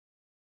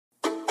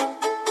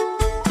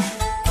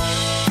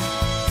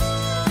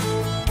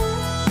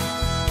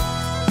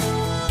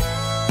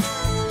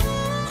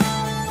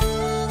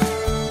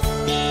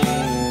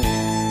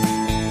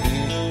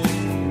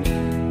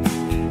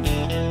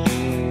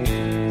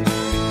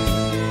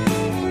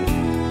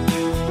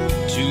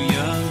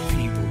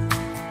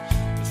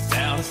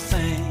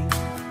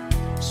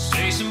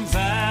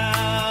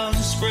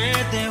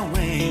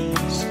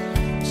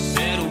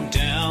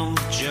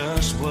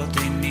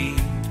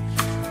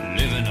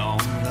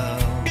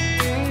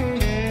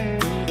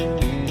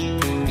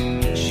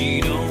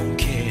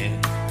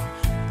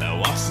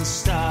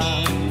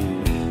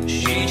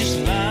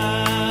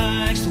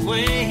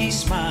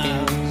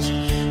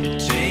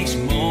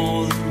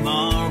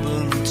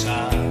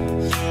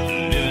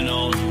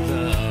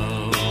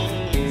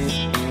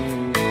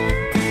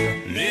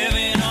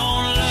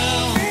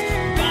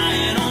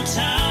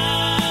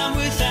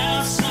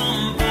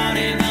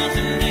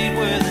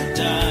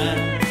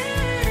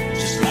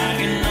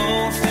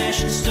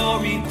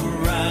story per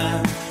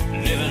rhyme,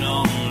 living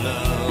on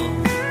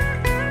love.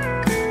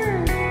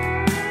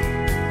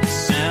 It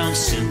sounds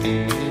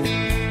simple,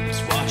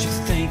 it's what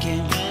you're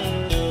thinking.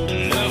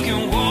 Love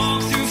can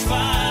walk through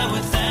fire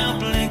without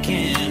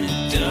blinking.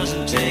 It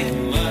doesn't take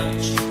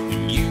much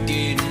when you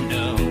get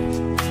enough,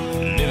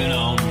 living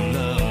on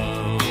love.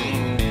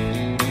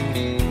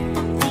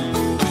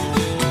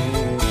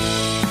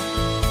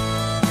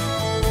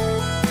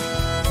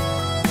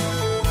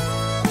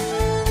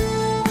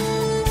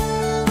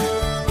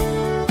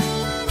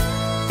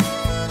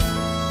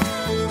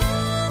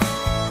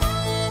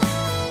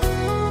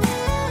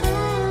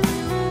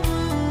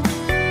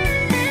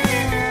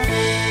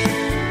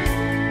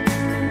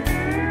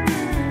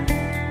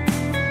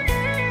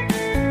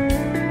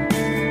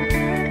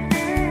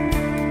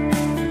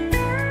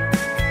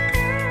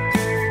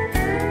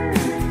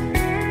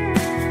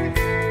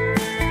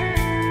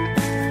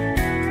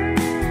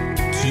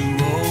 Two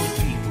old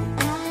people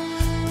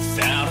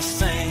without a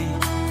thing,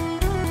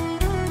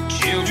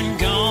 children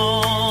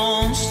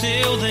gone,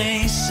 still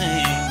they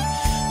sing,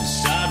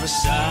 side by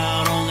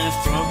side on their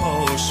front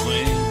porch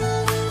swing,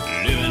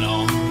 living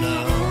on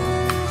love.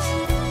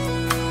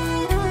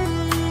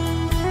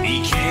 He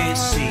can't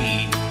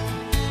see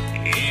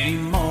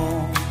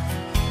anymore,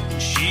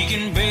 and she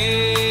can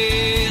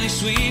barely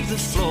sweep the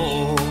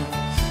floor,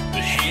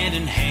 but hand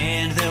in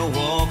hand they'll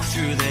walk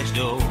through that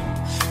door,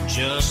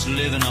 just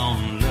living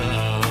on love.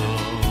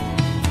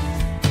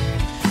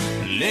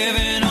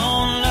 Living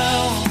on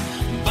love,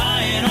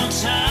 buying on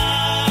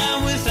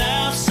time.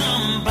 Without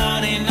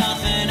somebody,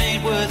 nothing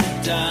ain't worth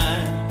a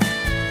dime.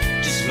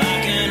 Just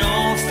like an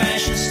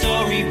old-fashioned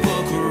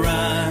storybook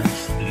rhyme,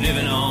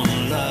 living on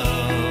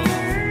love.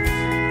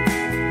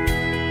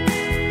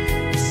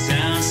 It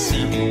sounds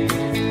simple,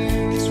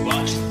 it's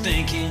what you're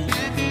thinking.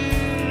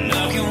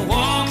 Love can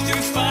walk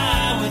through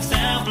fire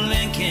without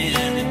blinking.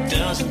 It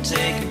doesn't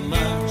take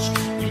much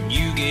when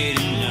you get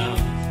enough,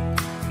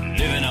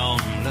 living on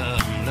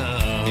love, love.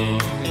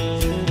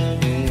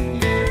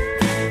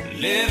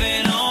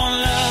 Living on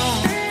love,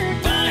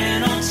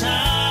 buying on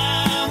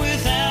time.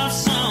 Without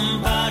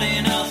somebody,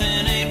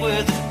 nothing ain't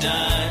worth a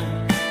dime.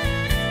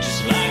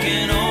 Just like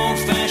an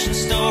old-fashioned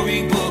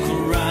storybook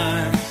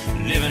rhyme,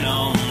 living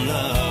on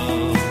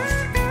love.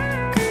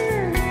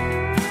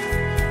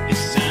 It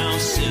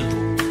sounds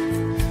simple,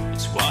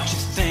 it's what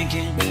you're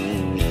thinking.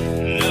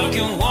 Love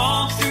can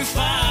walk through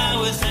fire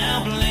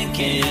without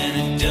blinking.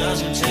 It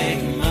doesn't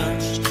take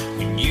much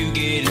when you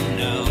get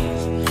enough,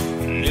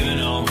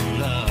 living on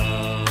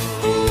love.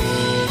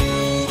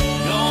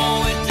 No,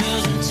 it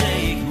doesn't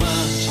take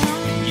much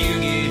when you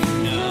get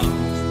enough,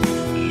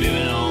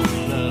 living on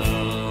love.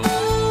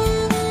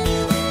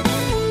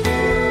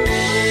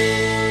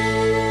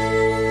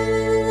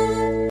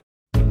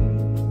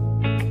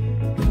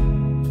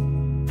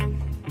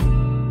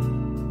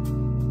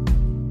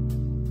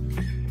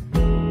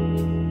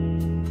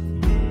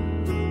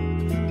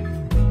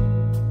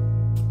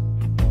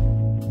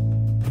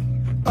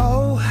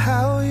 Oh,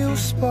 how you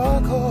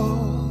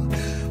sparkle,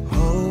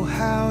 oh,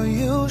 how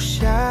you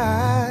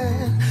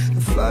shine.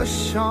 The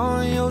flush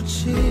on your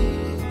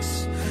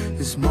cheeks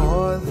is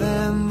more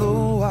than the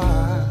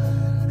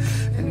wine.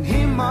 And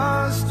he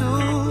must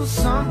do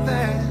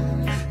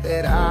something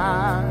that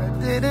I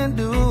didn't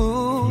do.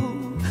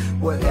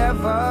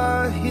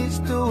 Whatever he's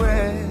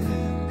doing,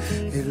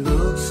 it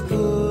looks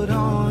good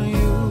on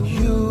you.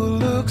 You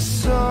look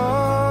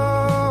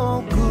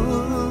so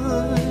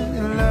good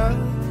in love.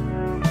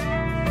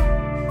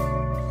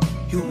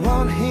 You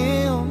want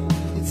him,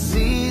 it's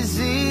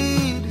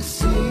easy to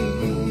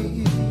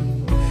see.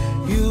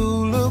 You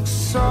look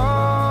so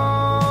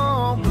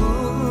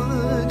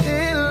good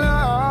in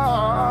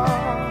love,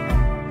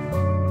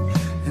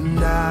 and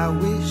I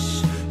wish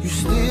you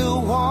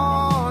still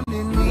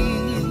wanted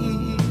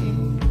me.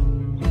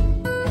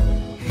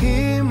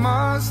 He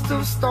must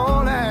have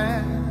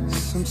stolen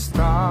some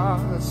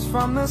stars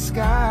from the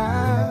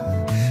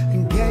sky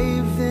and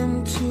gave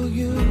them to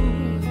you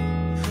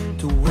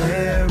to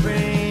wear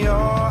in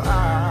your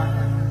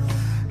eyes.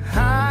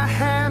 I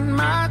had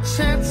my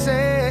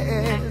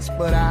chances,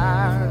 but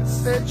I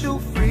set you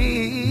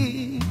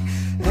free.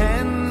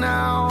 And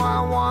now I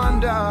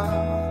wonder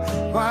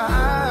why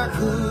I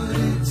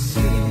couldn't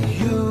see.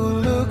 You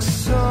look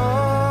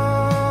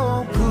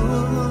so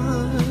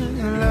good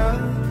in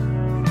love.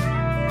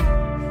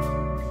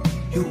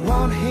 You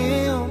want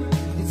him,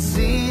 it's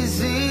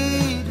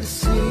easy to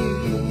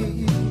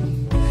see.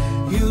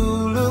 You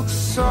look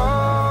so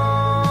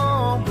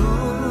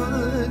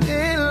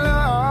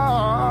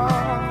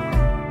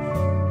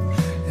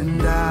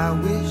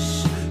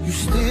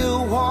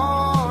still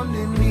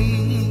wanted me.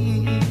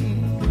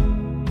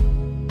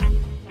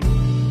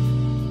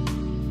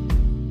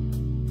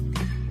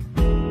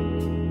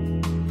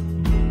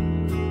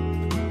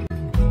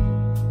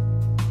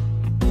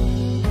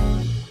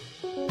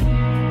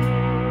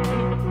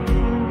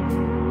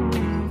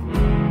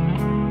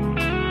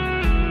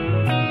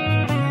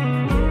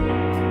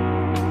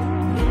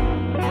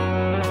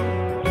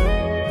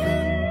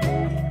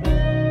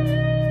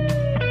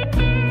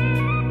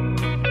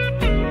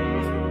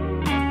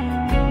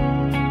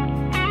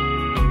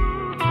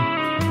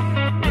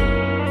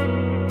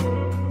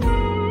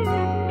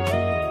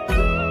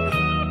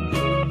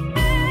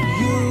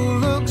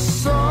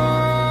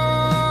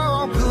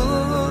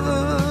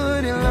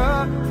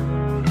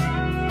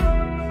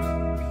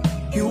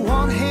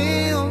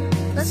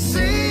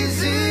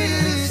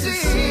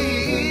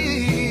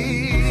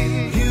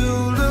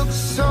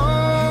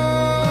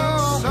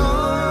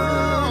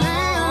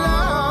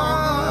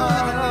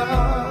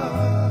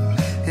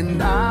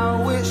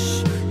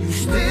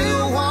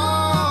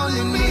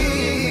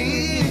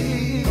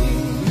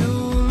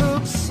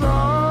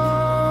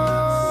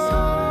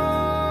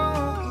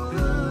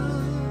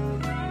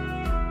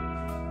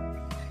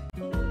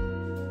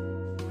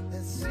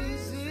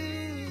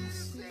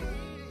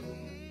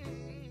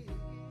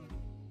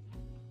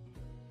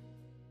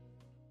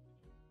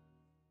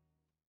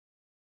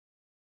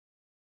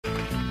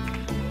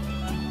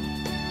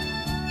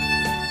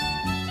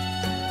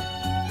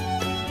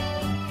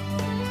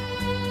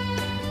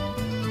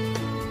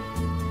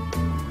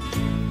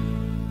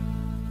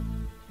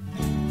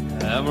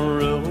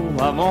 Amarillo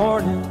by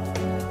morning,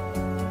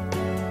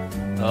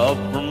 up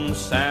from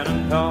San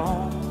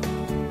Antonio.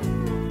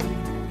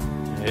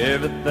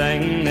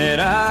 Everything that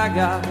I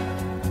got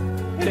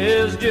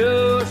is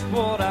just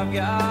what I've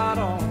got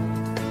on.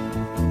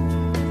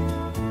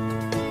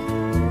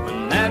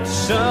 When that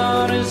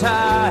sun is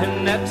high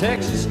in that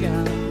Texas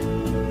sky,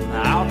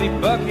 I'll be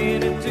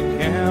bucking at the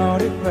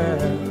county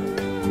fair.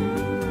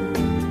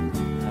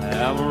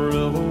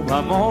 Amarillo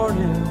by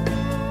morning,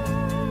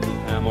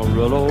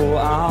 Amarillo,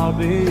 I'll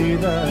be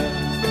there.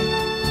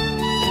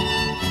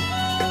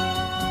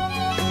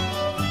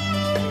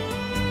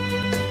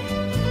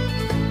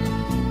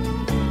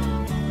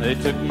 They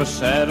took my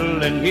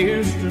saddle in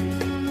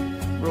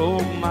Houston,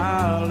 broke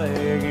my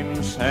leg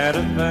in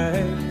Santa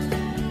Fe.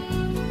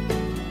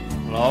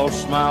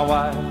 Lost my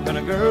wife and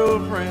a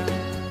girlfriend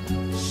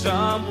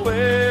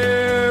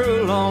somewhere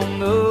along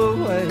the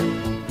way.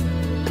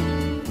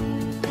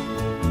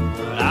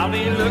 But I'll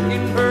be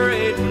looking for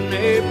it when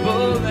they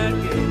pull that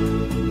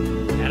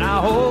gate, and I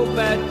hope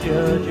that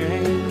judge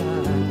ain't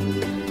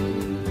lying.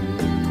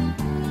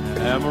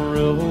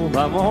 Amarillo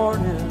by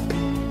morning,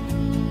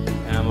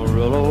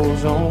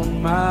 Amarillo's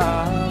on my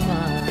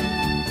mind.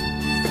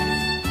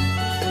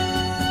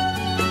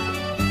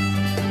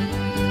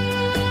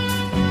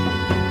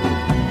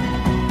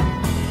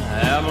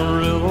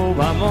 Amarillo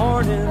by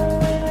morning,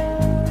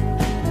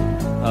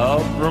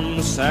 up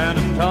from San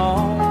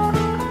Antonio.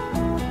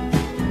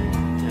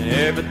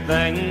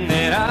 Everything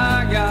that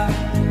I got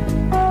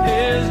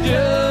is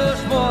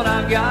just what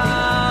I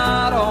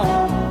got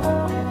on.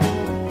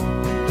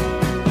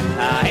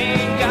 I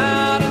ain't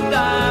got a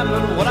dime,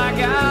 but what I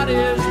got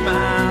is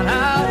mine. I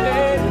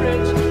ain't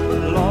rich,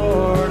 but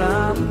Lord,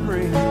 I'm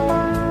free.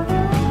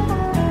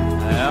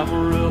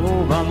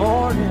 Amarillo by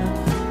morning,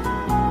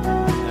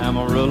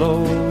 Amarillo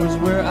is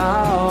where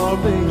I'll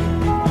be.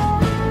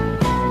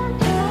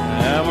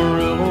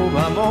 Amarillo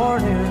by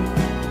morning,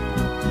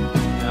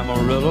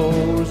 Amarillo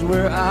is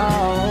where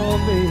I'll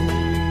be.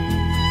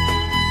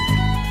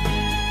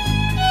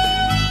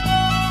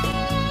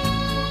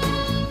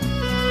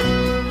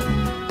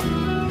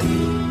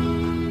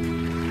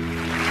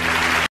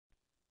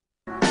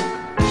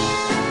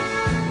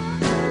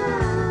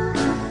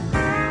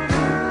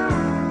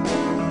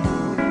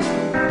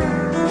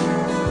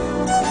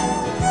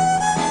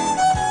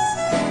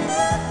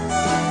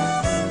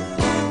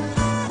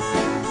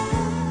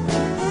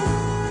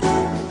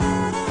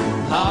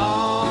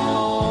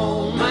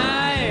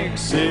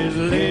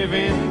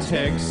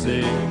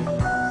 Texas,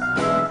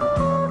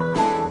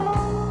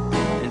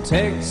 and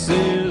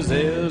Texas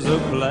is a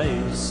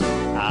place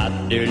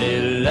I'd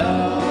dearly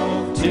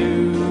love to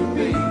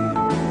be.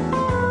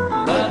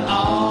 But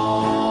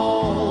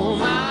all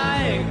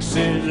my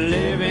exes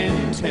live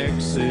in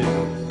Texas,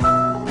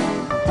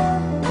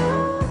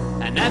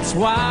 and that's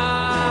why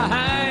I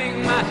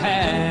hang my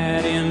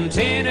hat in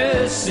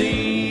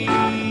Tennessee.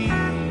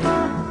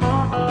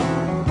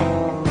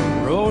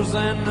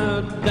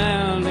 Rosanna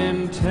down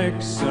in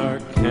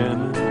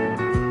Texarkana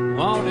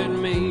wanted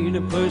me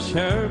to push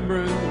her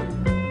broom.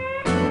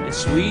 And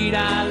Sweet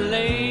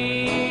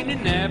Eileen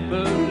in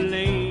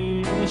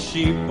Abilene,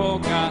 she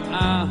forgot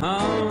I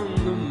hung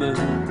the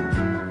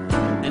moon.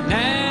 And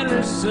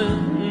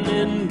Anderson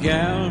in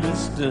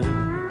Galveston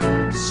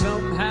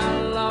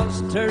somehow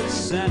lost her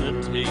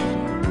sanity.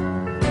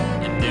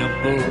 And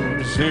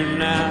Dimples, who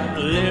now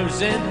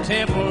lives in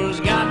Temple's,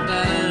 got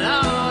the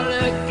law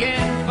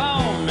looking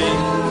for me.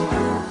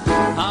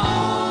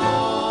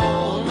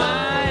 All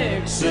my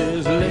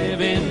exes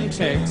live in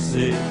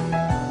Texas,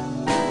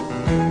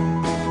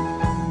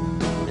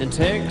 and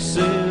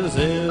Texas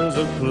is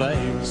a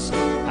place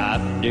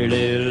I'd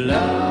dearly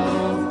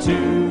love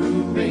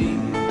to be.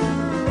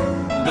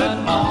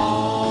 But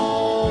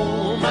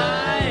all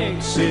my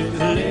exes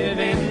live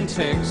in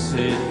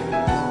Texas,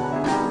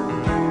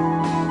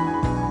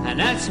 and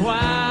that's why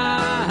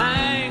I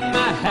hang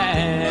my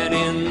hat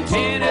in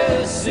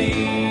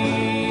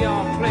Tennessee.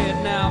 I'll play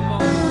it now,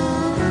 boy.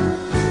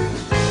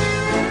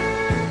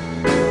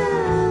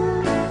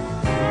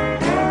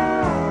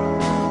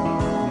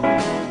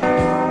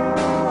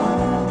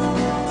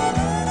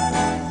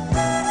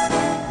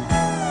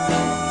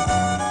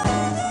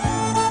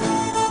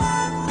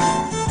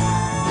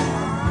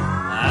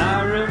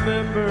 I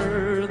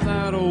remember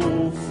that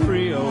old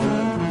Frio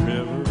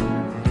river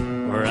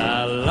where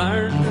I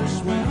learned to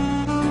swim.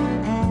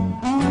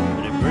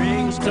 And it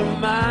brings to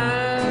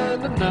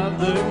mind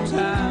another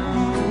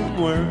time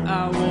where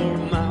I wore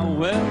my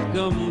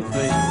welcome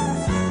face.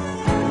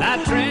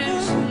 I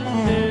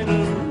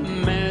transcendental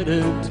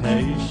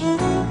meditation,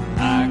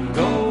 I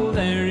go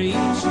there each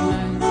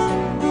night,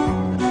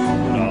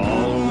 but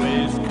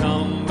always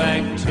come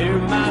back to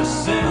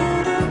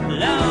myself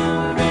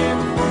long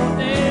before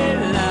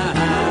daylight.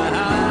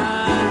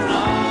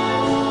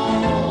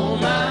 All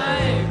my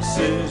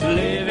exes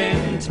live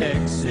in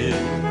Texas,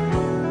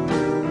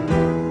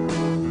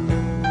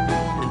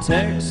 and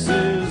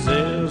Texas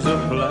is a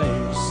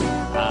place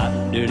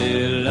I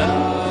dearly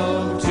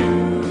love to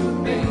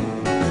be.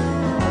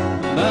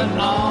 But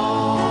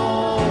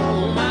all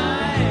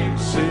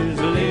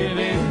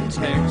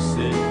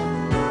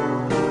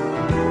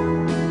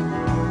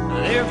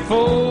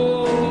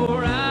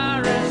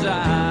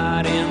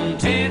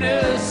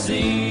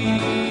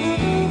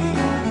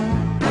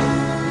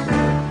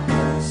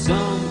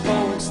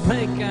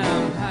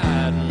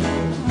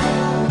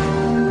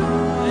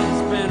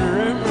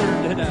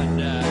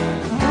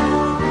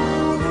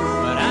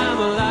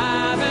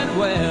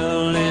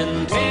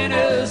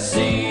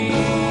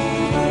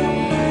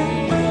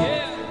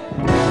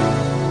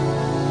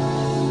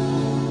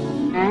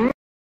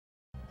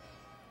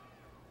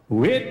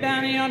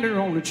down yonder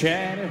on the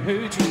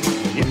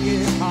Chattahoochee, it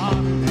gets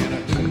hotter than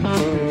a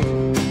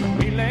hoochie.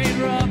 We laid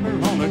rubber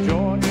on the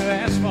Georgia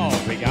asphalt.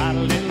 We got a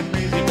little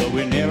crazy, but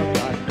we never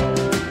got caught.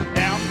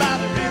 Down by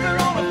the river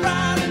on a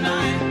Friday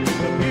night,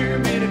 a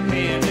pyramid of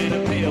cans in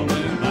a pale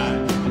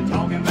moonlight,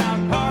 talking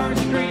about cars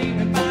and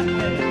dreaming about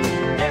living.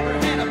 Never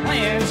had a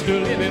plan,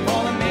 still living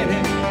for the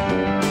minute.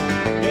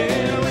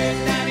 Yeah, way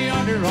down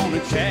yonder on the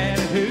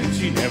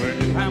Chattahoochee, never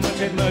knew how much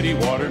that muddy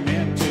water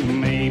meant to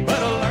me.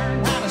 But I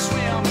learned how to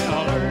swim and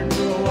I learned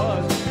who I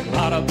was. A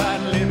lot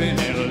about living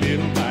and a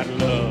little about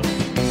love.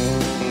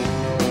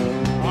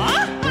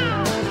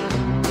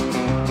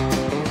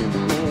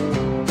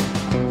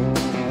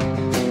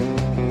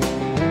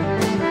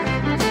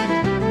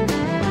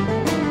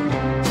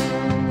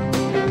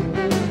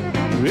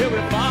 Well, we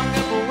fogged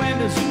up the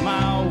windows in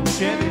my old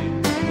Chevy.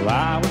 Well,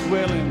 I was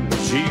willing, but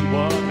she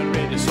wasn't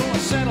ready. So I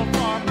settled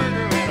for a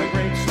burger and a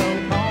great slow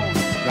cone.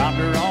 Dropped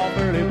her off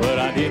early, but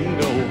I didn't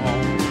go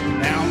home.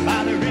 Down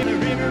by the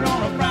river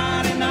on a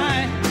Friday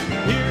night,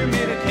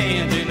 pyramid of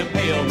cans in the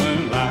pale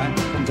moonlight.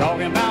 I'm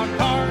talking about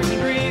cars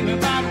and dreaming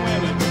about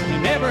women. I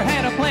never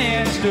had a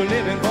plan, still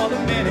living for the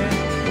minute.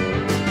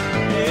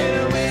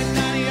 Yeah, way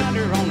down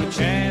yonder on the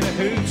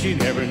Chattahoochee,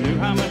 never knew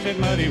how much that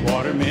muddy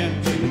water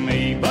meant to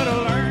me. But I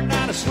learned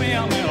how to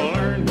swim and I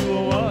learned who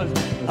I was.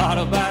 A lot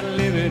about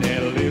living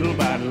and a little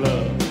about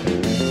love.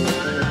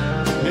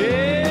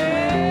 Yeah.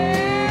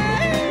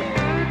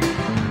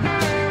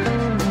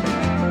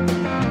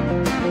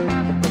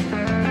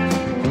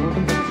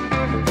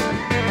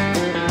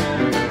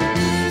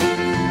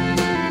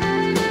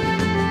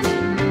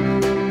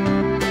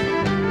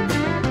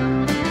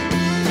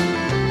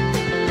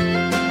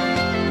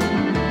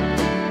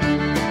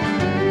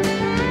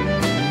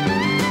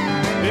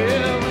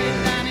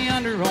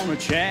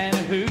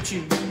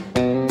 Chattahoochee,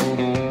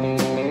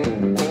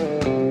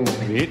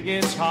 it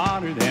gets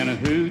hotter than a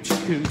hoochie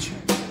coochie.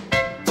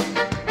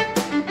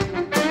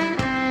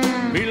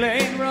 We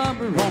laid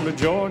rubber on the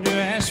Georgia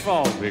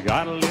asphalt. We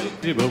got a little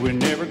bit, but we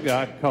never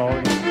got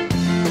caught.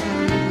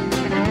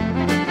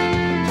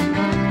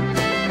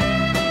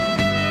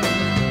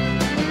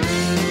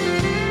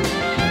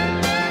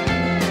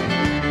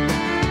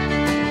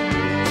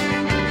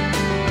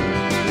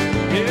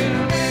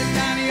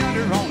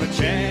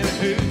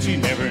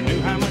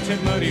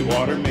 That muddy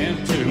water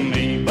meant to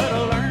me. But I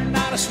learned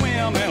how to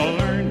swim and I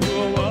learned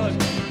who I was.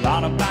 A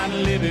lot about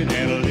living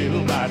and a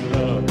little about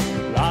love. A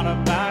lot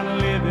about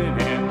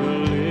living and a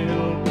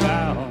little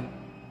about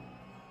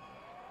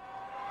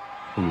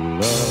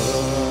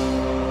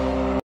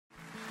love.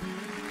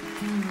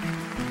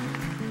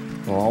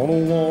 On a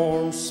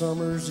warm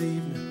summer's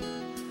evening,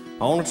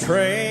 on a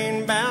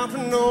train bound for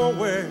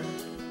nowhere,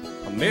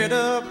 I met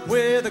up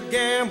with a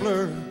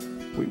gambler.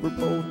 We were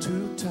both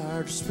too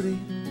tired to speak,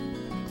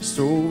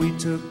 so we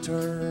took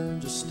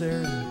turns of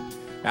staring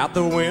out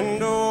the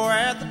window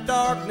at the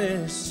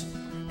darkness.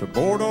 The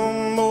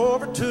boredom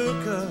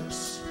overtook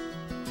us,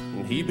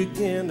 and he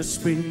began to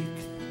speak.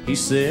 He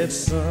said,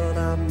 "Son,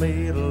 I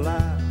made a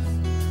life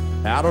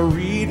out of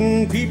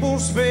reading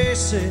people's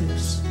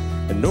faces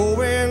and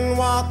knowing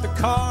what the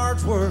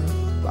cards were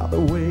by the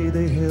way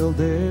they held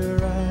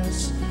their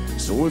eyes.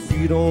 So if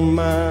you don't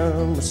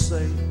mind me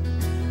saying,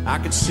 I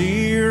could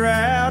see you're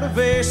out of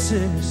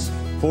aces.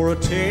 For a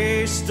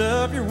taste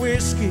of your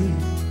whiskey,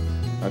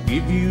 I'll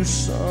give you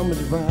some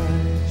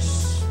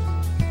advice."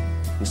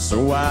 And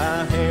so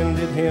I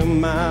handed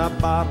him my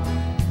bottle,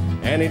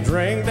 and he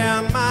drank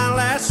down my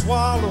last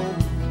swallow.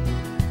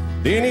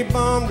 Then he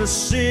bummed a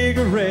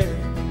cigarette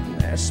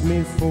and asked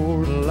me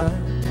for a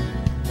light.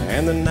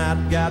 And the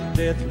night got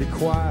deathly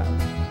quiet,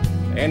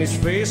 and his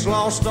face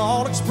lost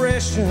all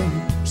expression.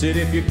 Said,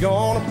 "If you're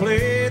gonna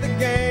play the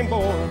game,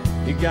 boy,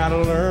 you gotta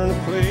learn to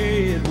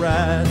play it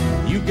right.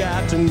 You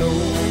got to know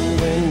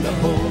when to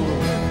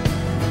hold up,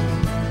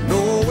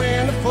 know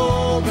when to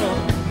fold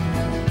up,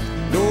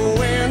 know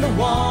when to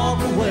walk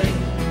away,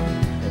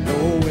 and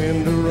know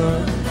when to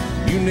run.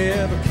 You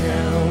never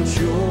count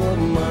your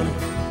money.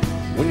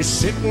 When you're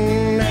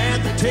sitting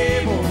at the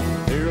table,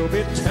 there'll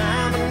be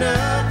time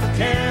enough for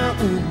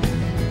counting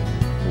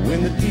when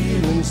the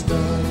dealing's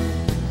done."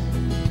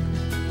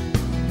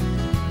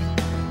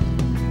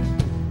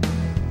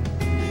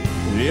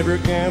 Every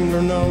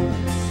gambler knows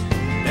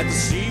that the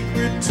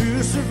secret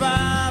to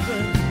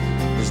surviving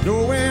is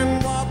knowing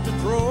what to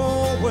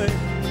throw away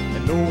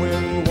and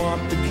knowing what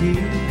to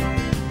keep.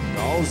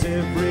 'Cause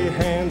every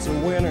hand's a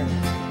winner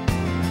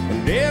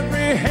and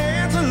every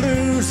hand's a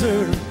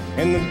loser,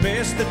 and the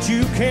best that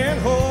you can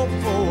hope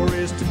for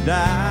is to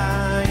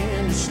die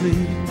in your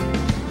sleep.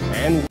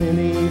 And when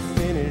he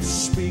finished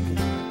speaking,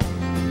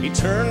 he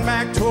turned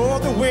back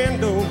toward the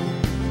window,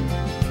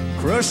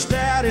 crushed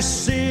out his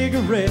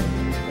cigarette,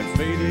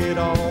 faded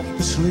off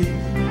to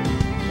sleep.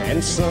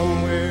 And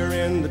somewhere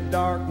in the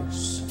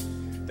darkness,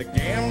 the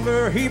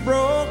gambler, he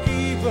broke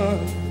even.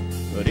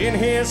 But in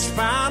his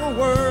final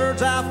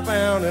words, I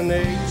found an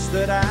ace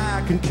that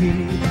I can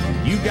keep.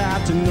 You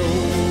got to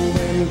know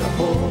when to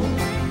hold,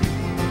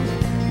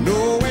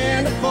 know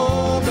when to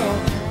fold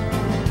up,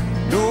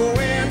 know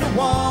when to to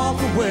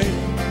walk away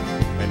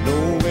and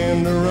know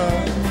when to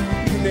run.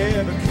 You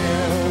never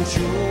count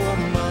your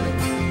money.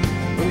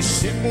 When you're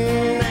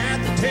sitting at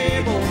the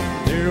table,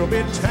 there'll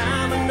be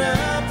time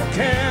enough for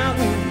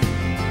counting.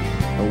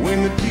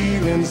 When the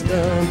dealing's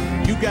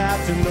done, you got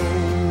to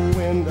know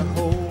when to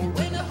hold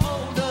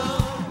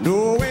on,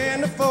 know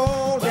when to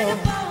fold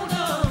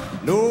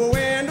on, know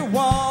when to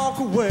walk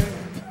away,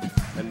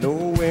 and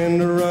know when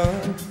to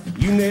run.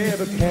 You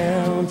never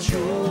count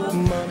your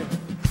money.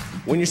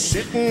 When you're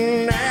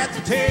sitting at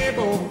the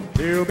table,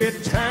 there'll be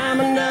time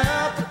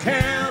enough for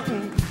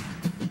counting.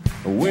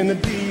 When the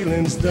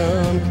dealing's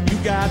done, you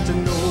got to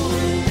know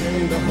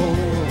when to hold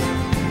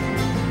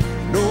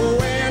on, know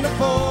when to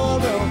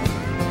fold on,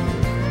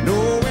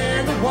 know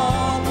when to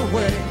walk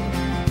away,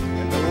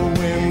 and know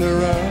when to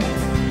run.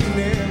 You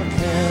never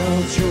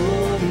count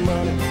your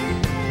money.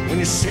 When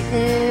you're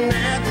sitting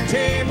at the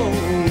table,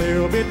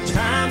 there'll be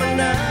time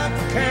enough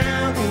for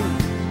counting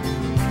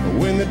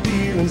when the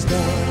dealing's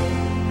done.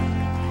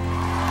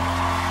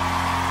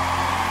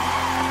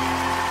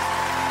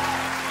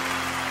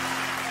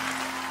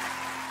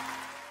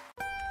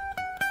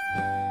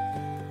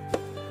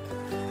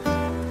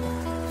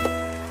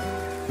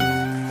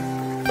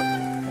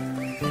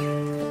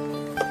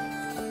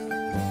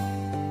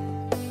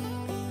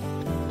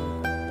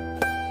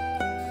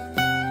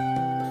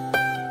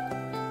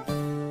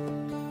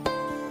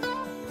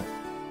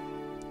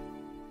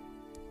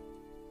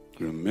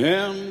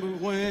 Remember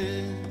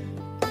when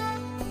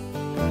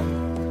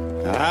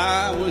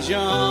I was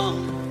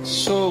young,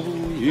 so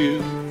were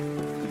you.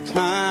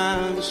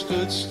 Time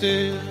stood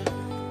still.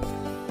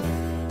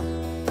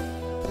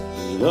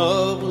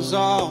 Love was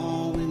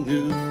all we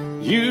knew.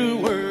 You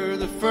were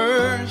the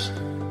first,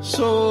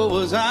 so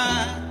was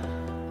I.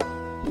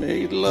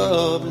 Made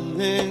love and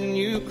then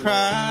you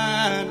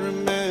cried.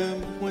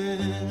 Remember when?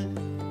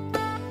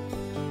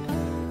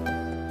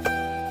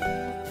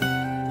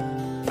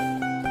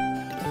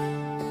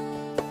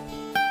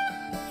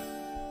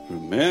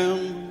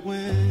 Remember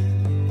when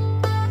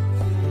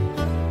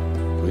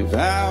we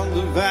vowed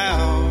the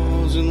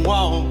vows and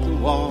walked the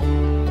walk,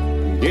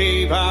 and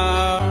gave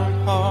our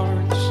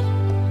hearts,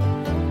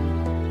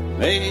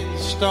 made the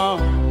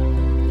start,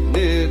 and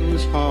it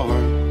was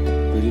hard.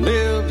 We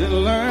lived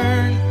and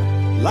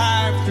learned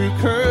life through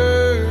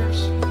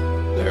curves.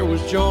 There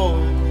was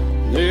joy,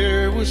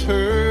 there was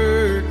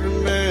hurt.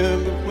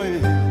 Remember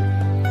when?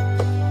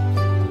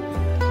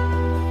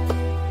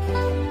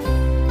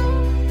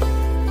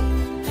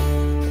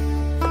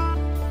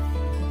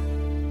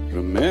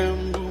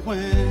 Remember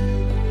when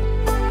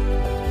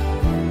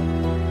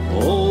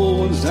old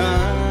ones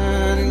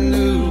died and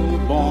new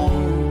were born,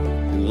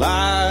 and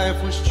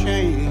life was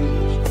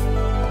changed,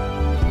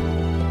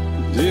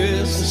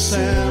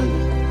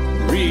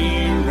 disassembled,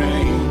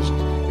 rearranged.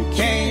 We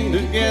came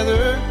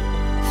together,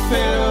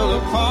 fell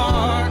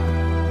apart,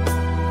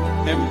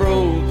 and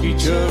broke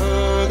each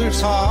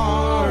other's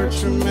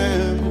hearts.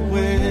 Remember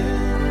when?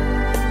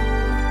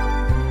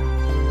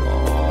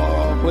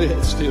 Oh, play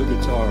that steel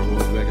guitar,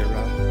 we'll make it right.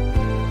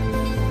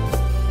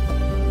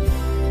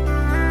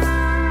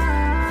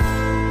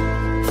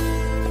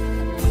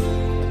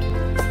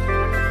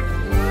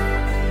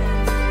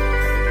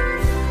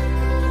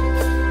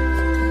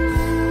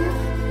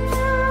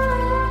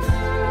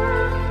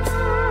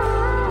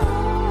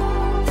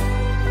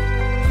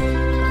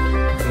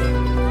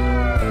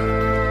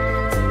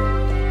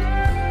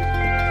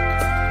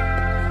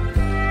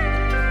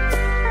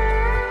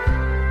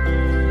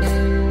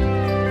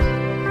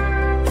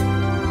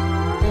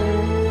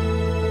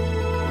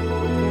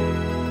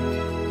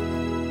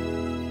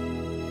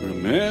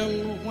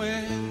 Remember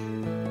when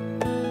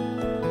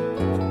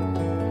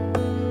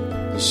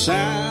the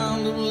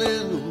sound of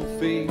little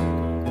feet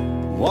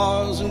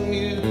was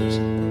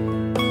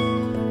amusing?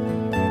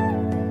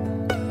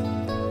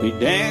 We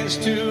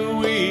danced to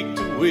week,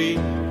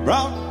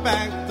 brought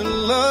back the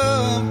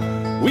love.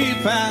 We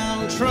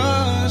found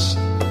trust,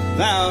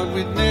 vowed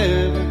we'd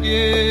never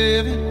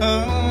give it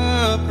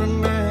up.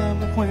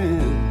 Remember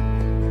when?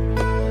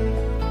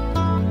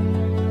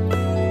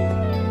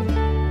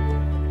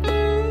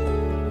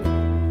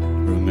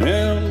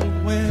 Remember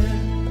when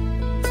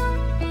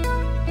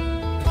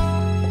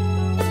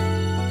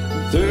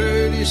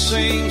 30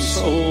 seems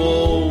so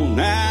old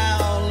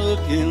now,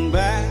 looking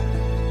back.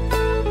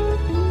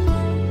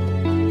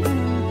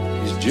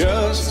 It's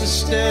just a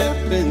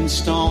stepping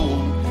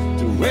stone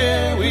to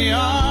where we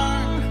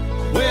are,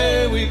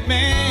 where we've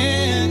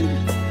been.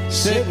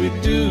 Said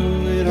we'd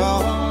do it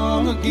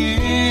all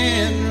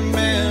again.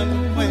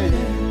 Remember when?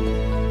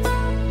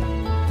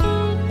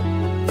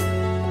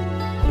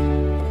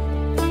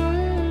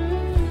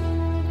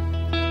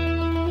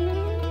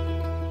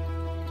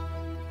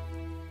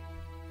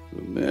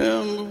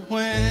 Remember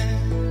when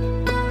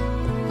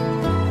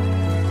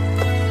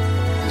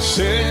you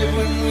said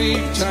when we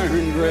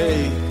turned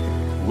gray,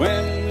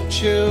 when the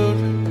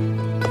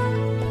children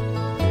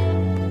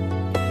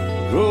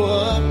grow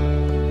up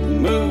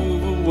and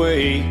move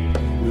away,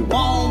 we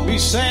won't be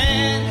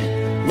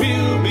sad,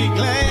 we'll be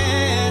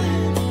glad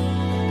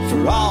for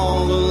for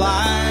all the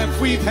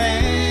life we've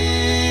had.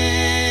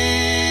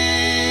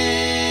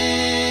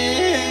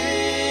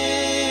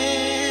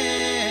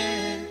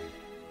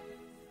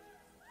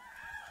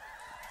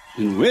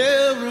 And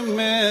we'll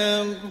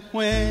remember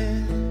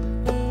when.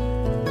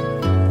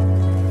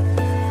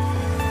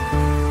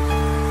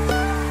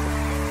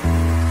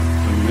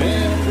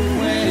 Remember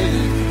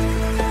when.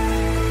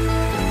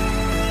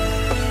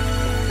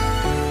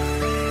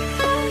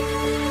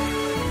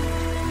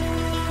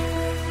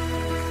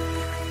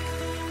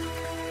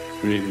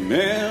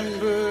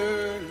 Remember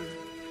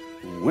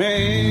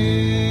when.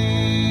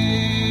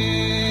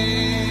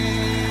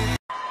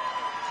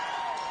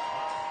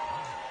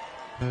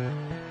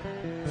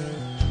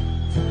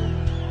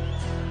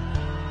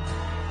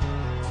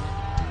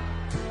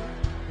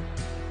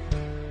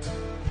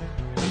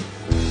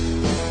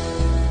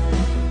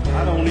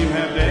 I don't even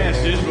have to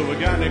ask this, but we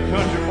got any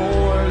country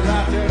boys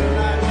out there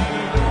tonight?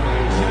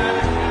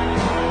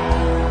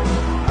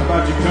 How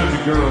about you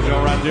country girls?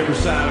 Y'all right there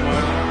beside them,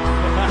 aren't you?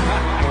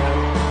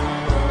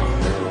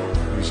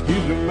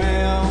 Excuse me,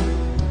 ma'am,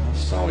 I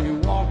saw you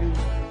walking,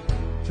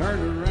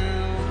 turned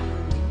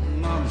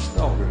around, I'm a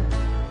stalker.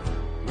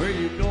 Where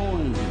you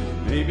going?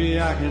 Maybe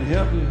I can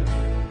help you.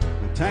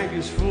 The tank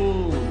is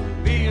full,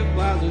 be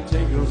obliged to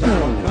take those.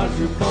 I'm a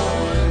country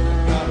boy,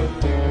 got a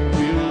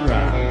four-wheel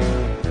ride.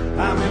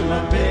 I'm in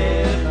my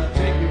bed, I'll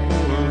take you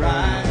for a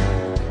ride.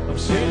 Up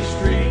city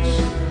streets,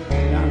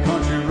 down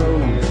country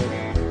roads.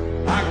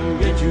 I can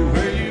get you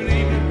where you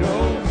need to go,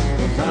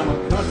 'cause I'm a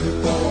country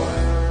boy.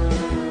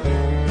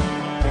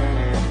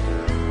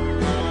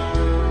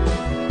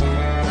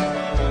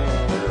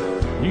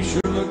 You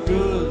sure look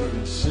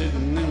good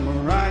sitting in my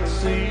right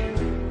seat.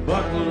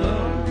 Buckle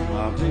up,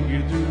 I'll take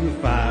you through the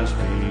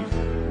 5-speed.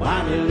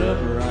 Wind it up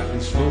or I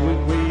can slow it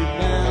way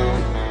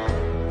down.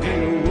 In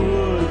the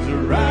woods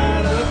or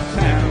right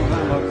uptown.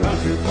 I'm a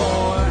country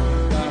boy,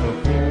 got a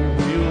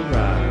four-wheel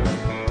drive.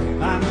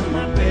 I'm in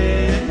my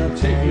bed, I'll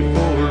take you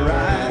for a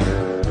ride.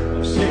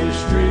 Up city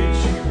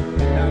streets,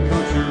 down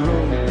country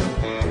road.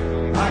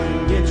 I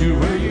can get you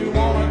where you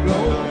wanna go,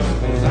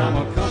 'cause I'm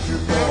a country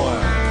boy.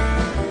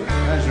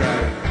 That's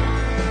right.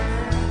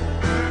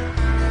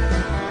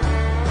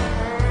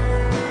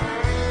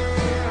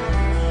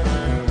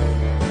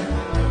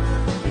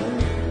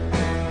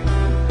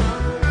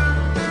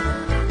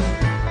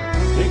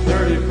 Big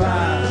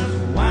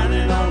 35,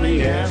 winding on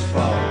the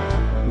asphalt,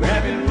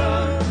 grabbing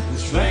mud and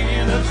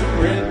slinging up some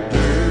red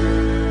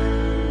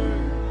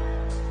dirt.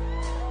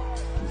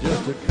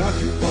 Just a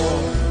country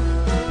boy.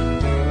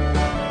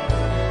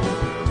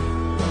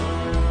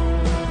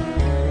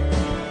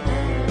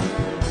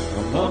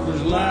 My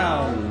muffler's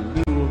loud and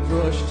the dual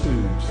crush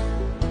tubes.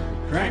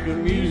 Crank the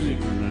music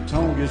when the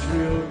tone gets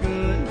real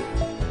good.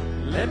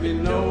 Let me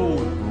know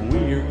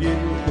when you're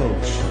getting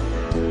close.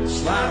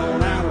 Slide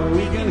on out or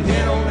we can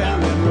head on down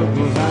the road,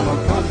 'cause I'm a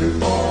country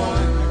boy,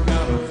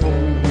 got a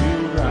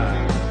four-wheel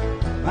drive.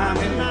 I'm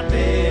in my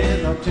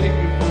bed, I'll take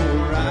you for a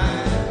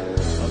ride.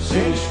 Up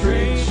city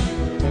streets,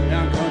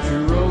 down country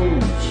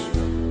roads.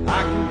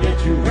 I can get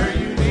you where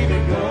you need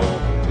to go,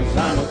 'cause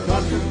I'm a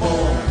country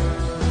boy.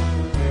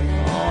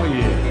 Oh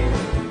yeah.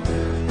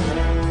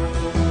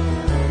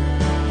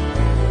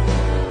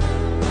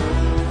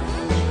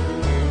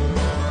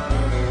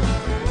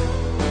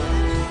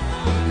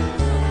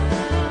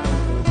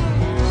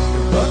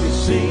 Bucket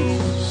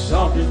seats,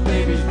 soft as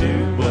babies do,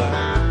 but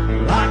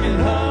I can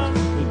hug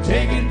to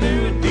take you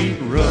through a deep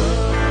rut.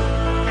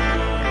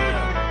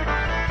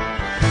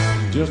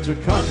 Just a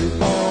country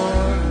boy,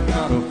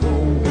 got a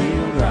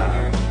four-wheel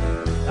drive.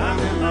 I'm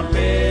in my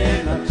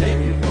bed, I'll take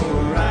you for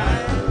a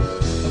ride.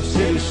 Up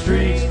city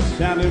streets,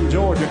 down them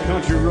Georgia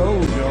country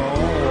roads,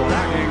 y'all.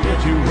 I can get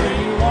you where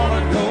you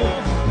wanna go,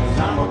 'cause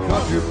I'm a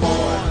country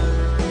boy.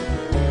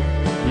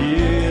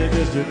 Yeah,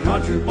 just a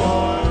country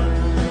boy.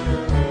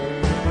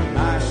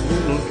 Nice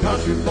little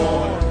country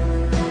boy,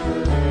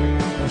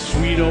 a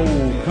sweet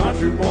old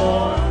country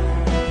boy.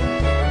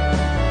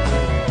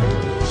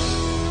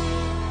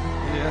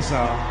 Yes,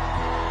 sir.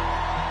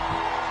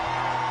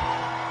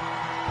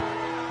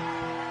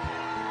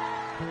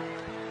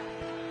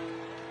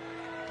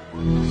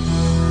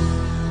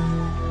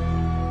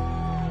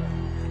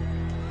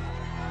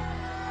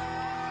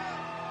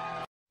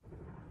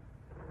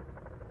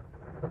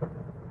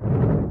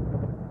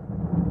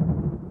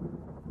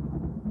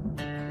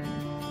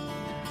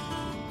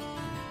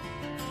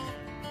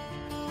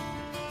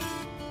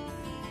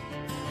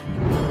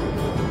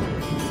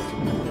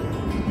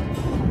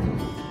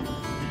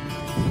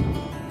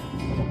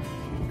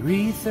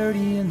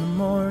 "3:30 in the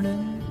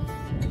morning,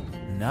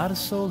 not a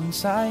soul in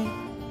sight.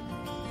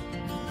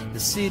 The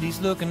city's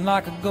looking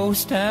like a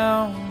ghost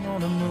town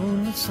on a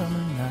moonlit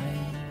summer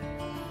night.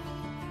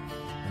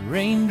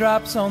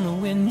 Raindrops on the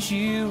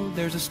windshield,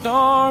 there's a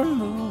storm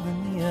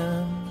moving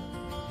in.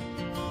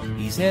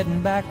 He's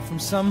heading back from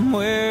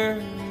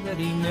somewhere that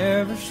he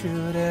never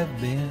should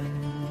have been.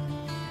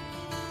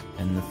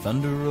 And the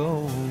thunder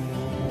rolls,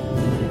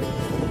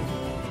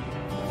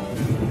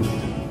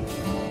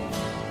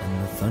 and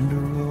the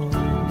thunder rolls.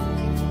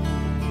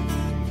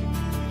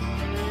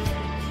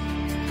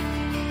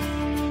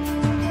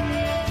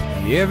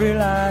 Every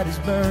light is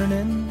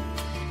burning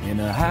in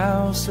a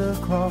house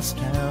across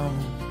town.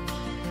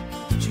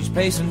 She's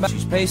pacing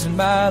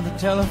by the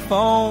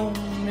telephone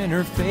in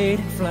her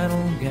faded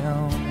flannel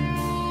gown,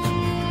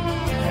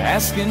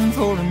 asking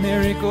for a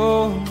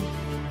miracle,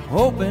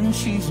 hoping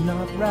she's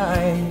not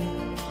right,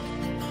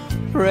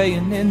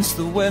 praying it's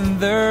the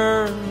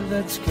weather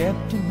that's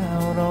kept him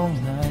out all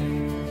night.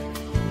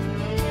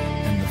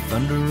 And the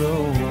thunder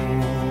rolls,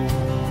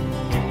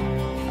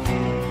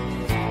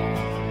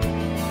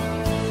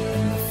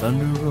 and the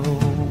thunder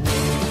rolls,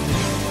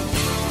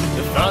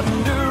 the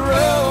thunder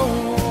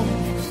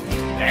rolls,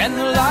 and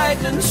the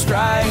lightning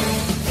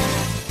strikes.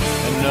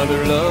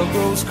 Another love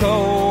grows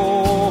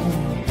cold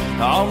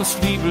on a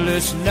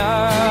sleepless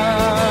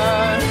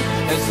night,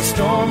 as the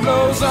storm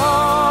blows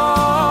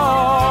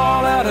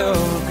all out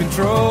of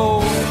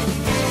control.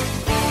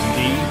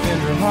 Deep in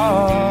her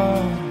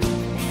heart,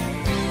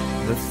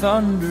 the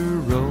thunder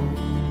rolls.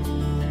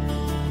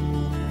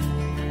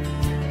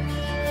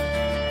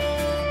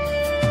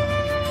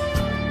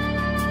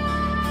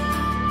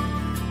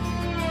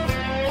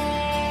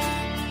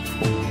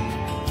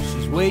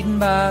 She's waiting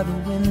by the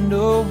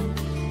window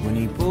when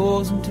he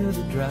pulls into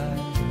the drive.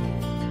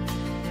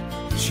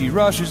 She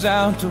rushes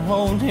out to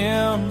hold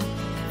him,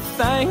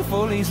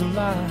 thankful he's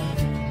alive.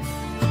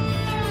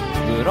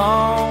 But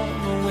on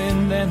the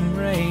wind and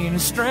rain, a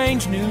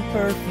strange new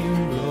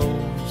perfume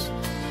blows,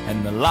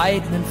 and the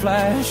lightning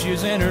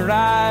flashes in her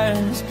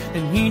eyes,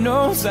 and he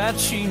knows that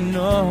she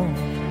knows.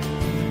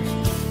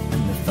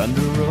 And the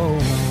thunder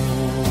rolls,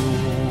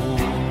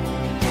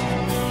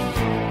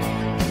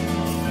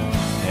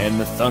 and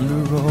the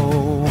thunder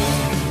rolls.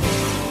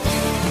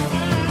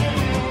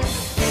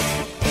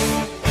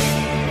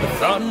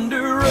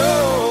 Thunder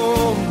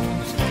rolls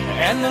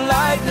and the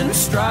lightning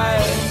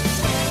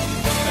strikes.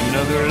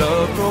 Another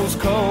love grows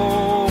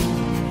cold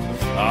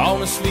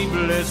on a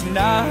sleepless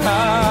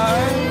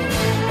night,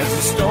 as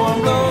the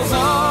storm blows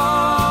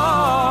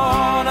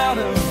on out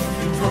of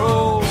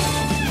control.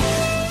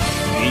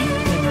 Deep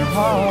in her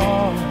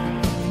heart,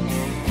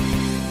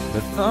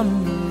 the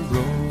thunder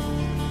rolls.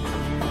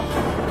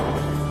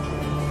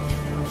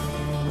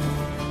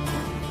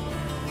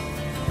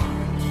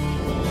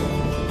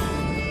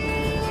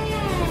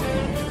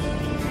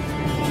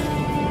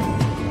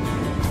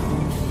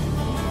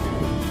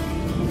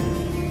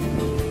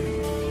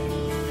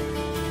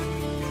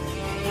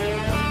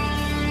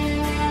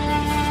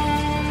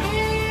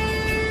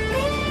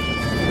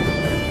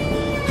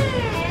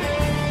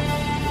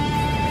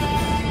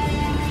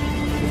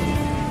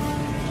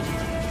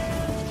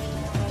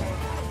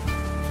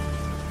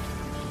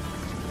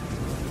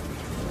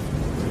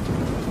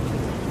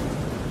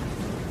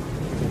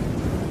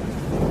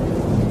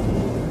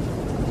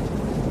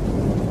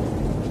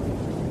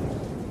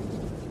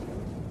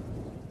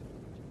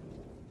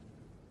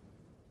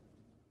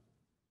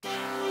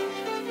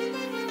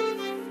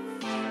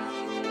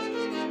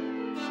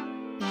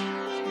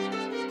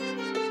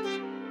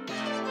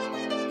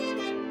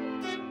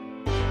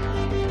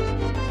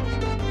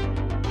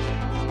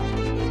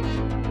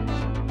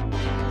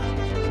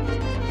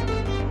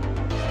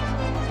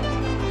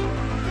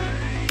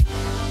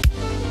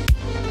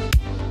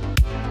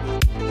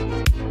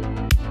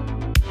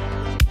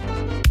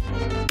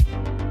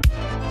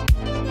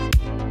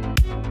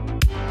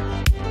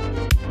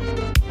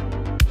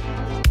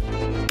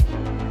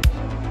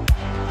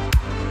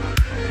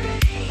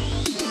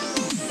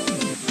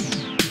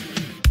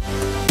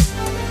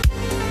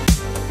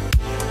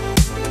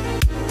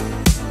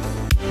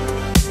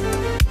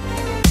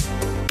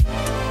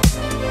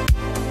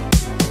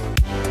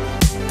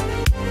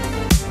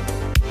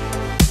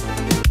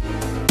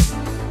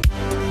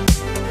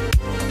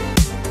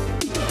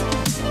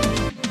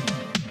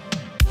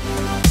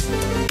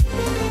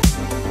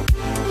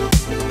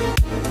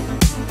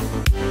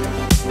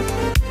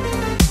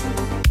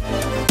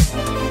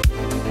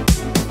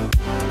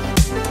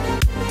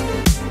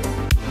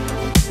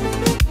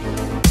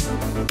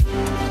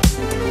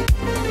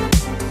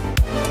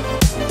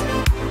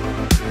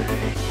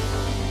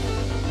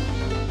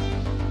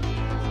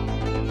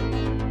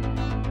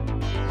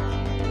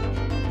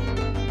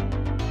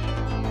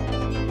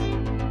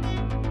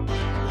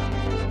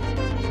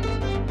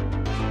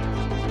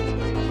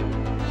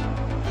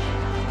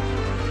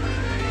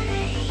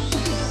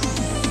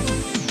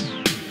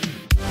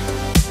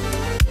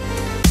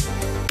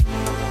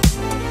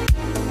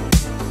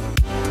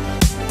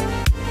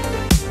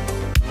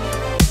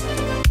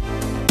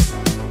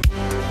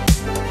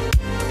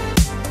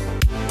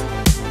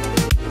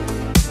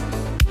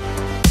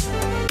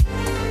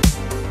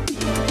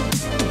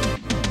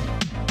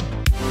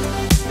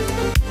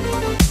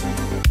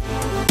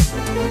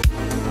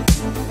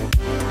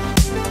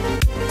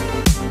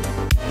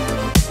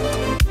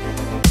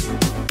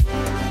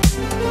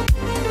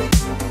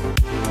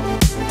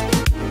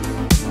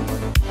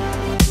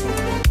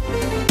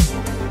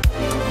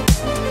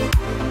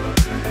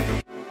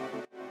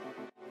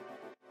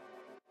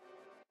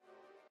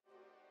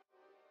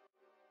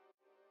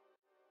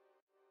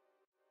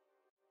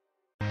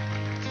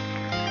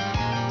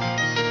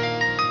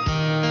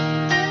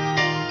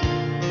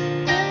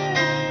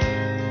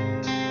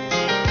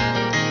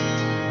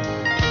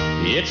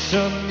 It's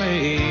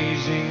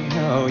amazing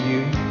how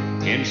you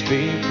can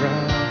speak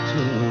right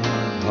to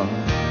my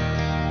heart.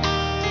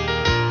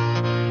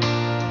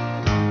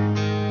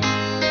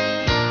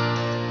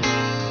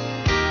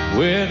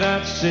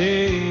 Without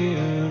saying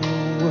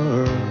a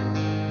word,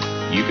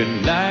 you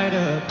can light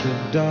up the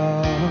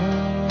dark.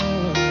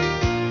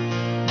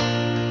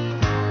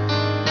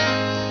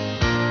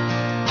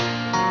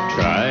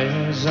 Try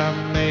as I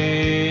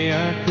may,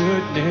 I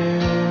could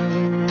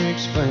never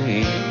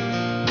explain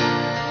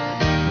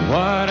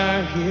what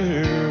I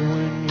hear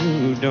when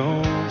you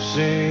don't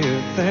say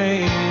a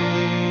thing.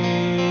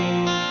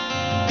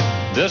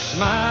 The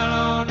smile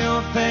on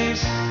your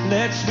face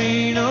lets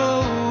me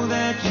know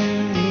that you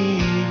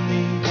need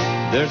me.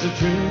 There's a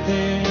truth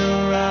in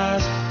your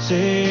eyes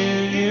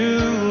saying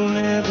you'll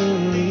never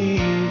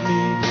leave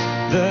me.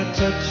 The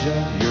touch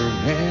of your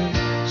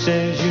hand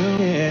says you'll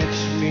catch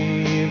me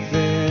if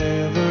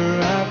ever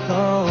I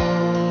fall.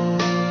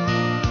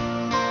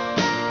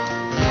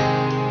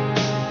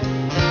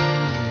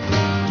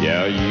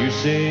 Yeah, you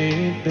say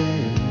it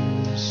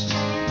best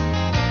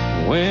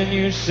when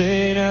you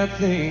say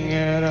nothing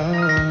at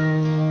all.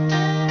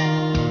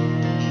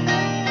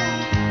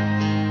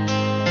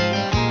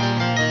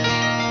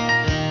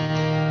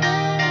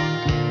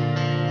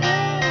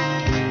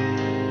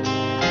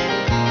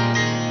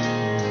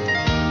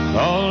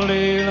 All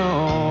day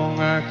long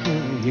I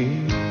can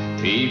hear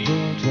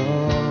people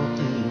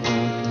talking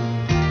like that.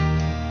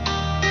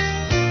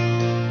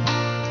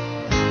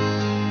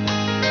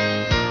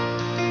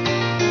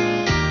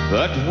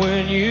 But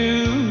when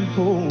you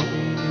hold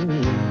me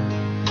near,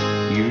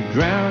 you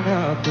drown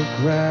out the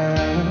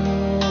crowd.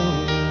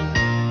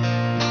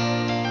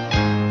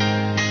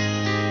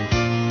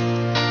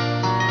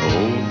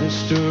 Oh,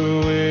 Mr.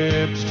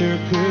 Webster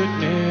could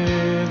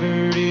never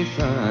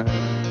define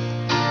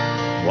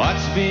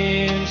what's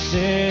being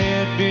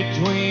said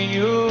between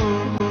your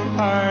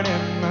heart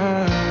and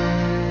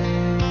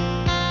mine.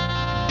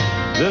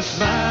 The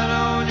smile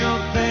on your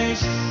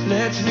face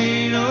lets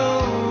me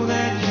know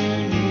that you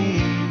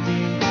need me.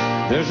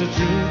 There's a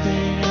truth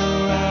in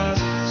your eyes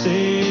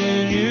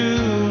saying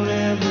you'll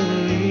never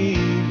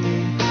leave me.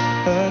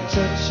 A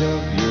touch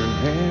of your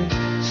hand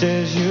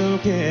says you'll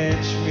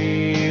catch me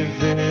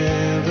if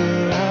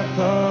ever I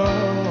fall.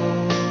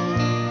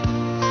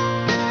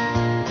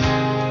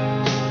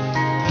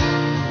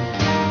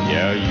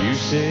 Yeah, you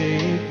say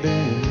it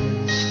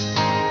best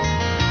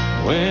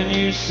when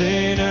you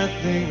say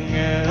nothing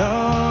at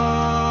all.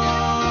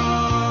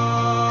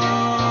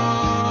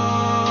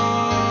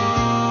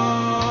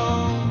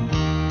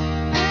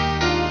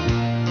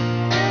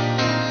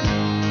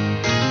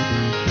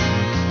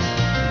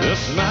 The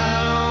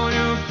smile on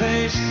your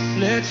face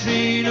lets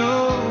me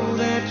know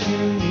that you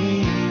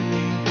need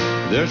me.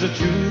 There's a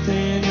truth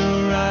in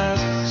your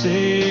eyes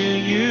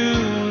saying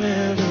you'll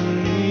never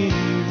leave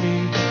me.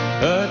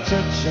 A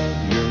touch of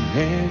your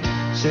hand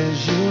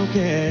says you'll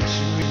catch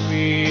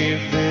me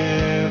if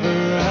ever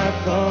I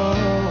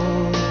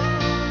fall.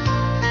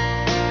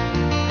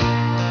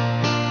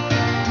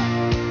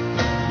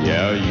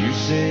 Yeah, you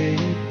say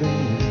it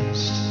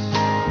best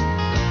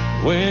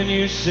when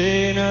you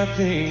say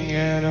nothing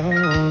at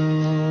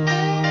all.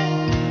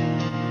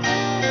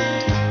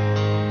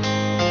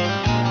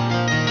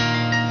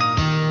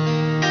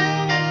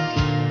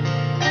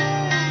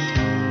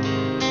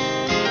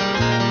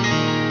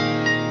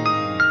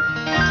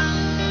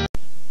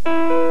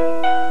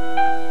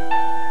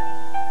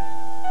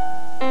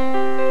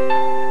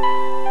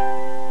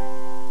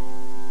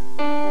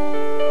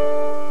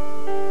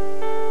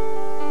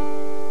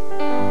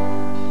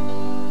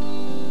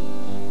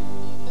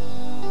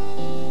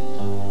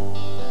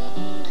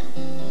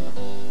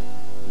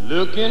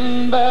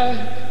 Looking back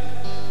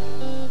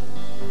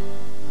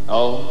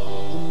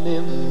on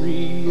the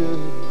memory of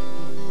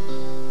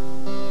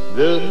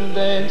the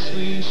dance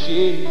we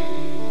shared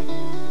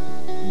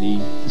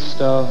beneath the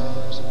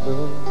stars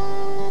above.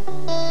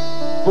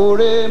 For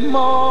a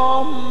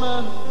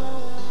moment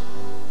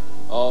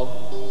all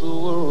the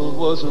world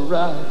was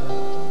right.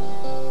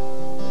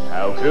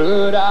 How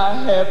could I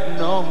have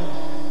known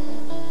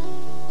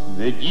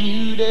that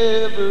you'd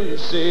ever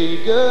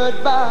say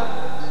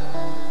goodbye?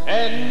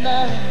 And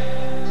now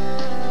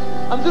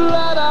I'm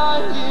glad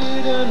I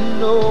didn't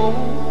know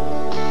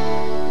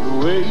the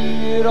way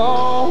it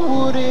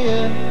all would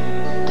end,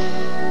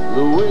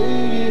 the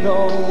way it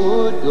all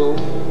would go.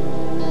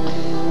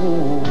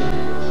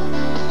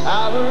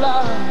 Our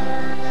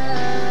lives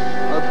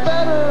are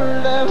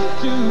better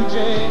left to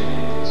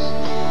chance.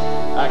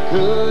 I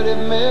could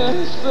have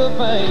missed the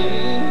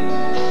pain,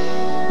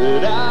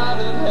 but I'd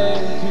have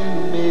had to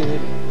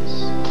miss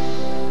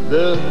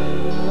the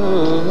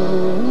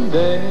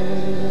dance.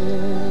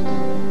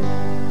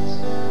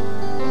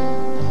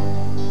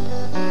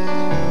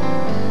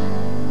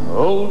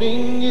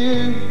 Holding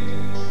you,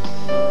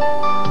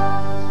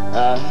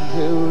 I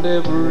held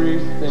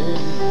everything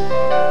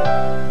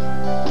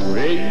for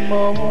a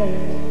moment.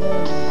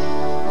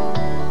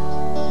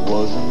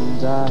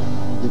 Wasn't I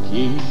the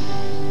key?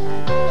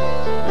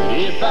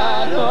 If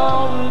I'd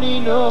only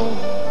known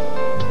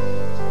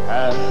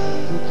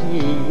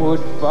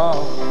would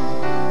fall.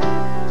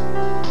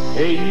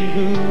 Hey,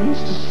 who's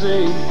to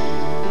say?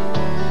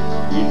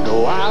 You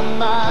know I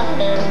might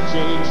have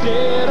changed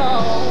it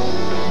all.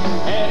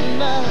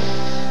 And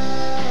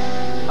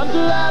I'm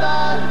glad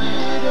I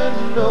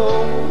didn't know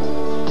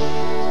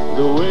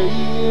the way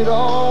it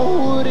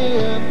all would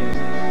end,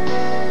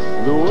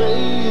 the way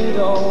it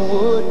all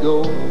would go.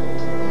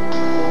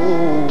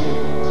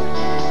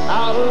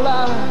 Our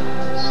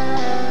lives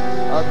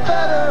are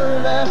better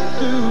left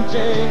to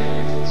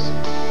chance.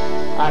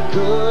 I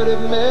could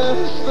have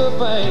missed the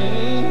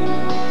pain,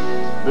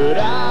 but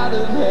I'd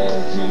have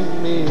had to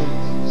miss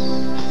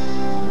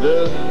the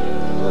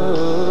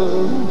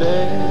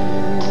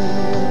dance.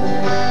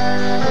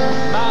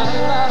 My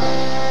life,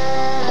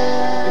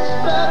 it's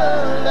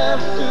better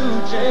left to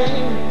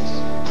chance.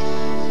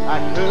 I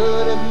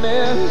could have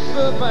missed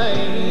the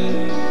pain,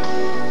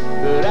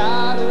 but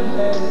I'd have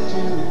had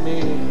to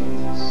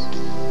miss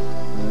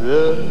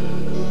the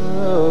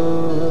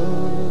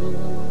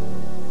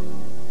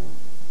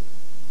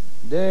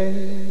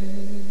dance.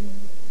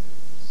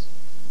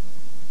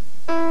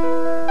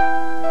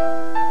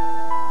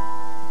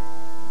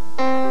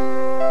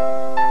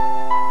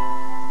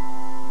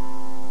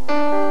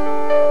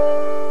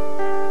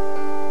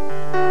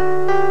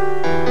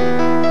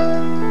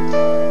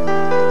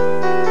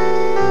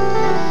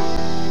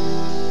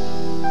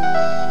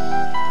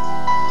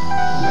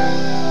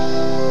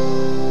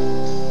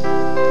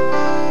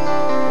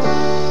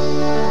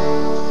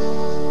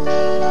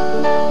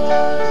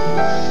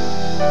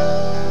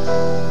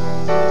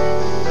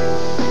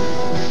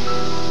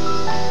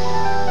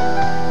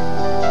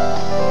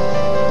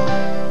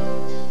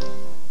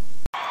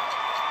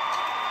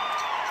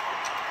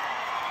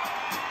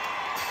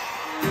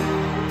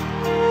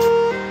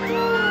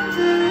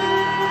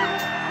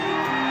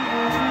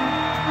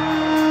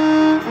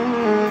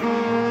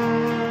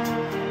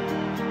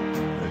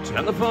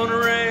 Telephone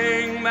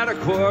rang about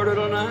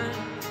 9:15.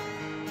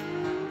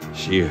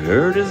 She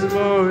heard his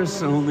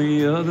voice on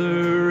the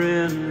other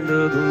end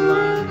of the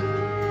line.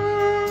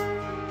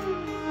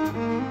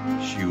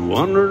 She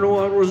wondered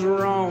what was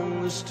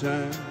wrong this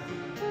time.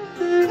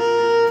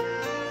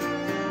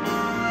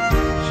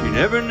 She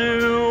never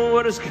knew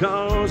what his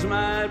calls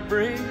might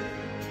bring.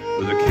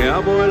 With a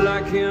cowboy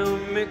like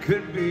him, it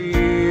could be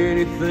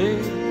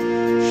anything.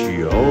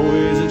 She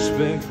always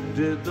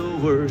expected the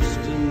worst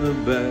in the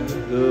back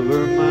of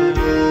her mind.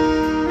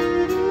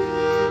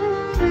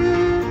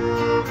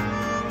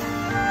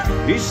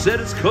 He said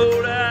it's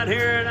cold out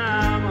here and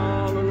I'm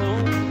all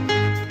alone.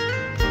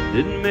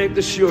 Didn't make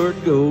the short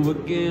go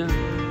again,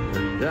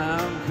 and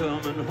I'm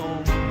coming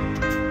home.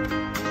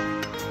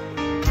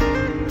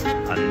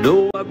 I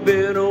know I've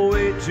been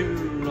away too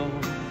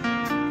long.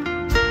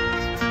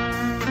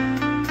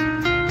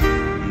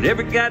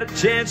 Never got a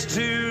chance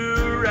to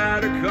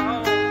ride or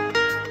call.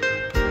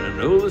 I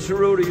know this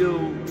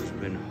rodeo's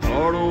been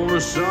hard on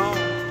us all,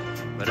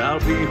 but I'll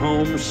be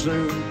home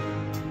soon.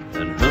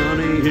 And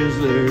honey, is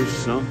there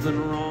something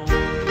wrong?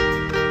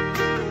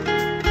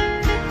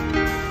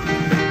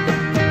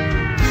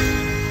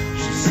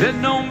 She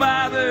said, don't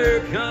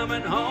bother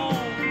coming home.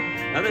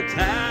 By the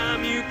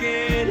time you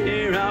get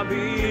here, I'll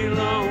be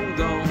long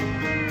gone.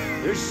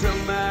 There's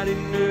somebody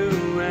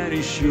new, and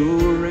he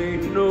sure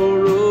ain't no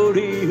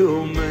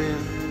rodeo man.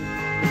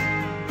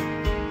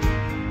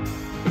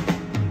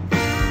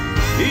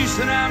 He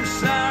said, I'm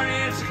sorry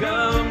it's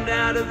come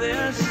down to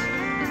this.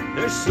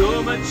 There's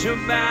so much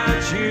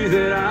about you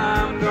that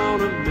I'm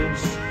gonna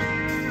miss.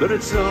 But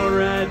it's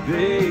alright,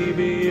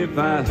 baby, if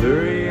I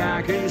hurry,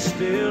 I can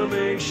still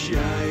make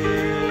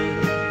Cheyenne.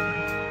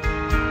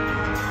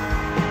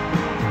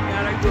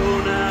 Gotta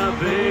go now,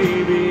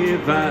 baby,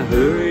 if I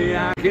hurry,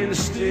 I can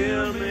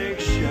still make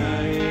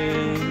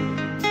Cheyenne.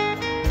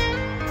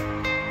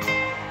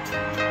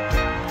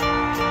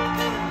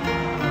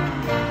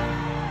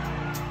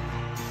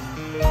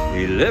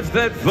 He left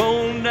that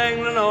phone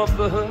dangling off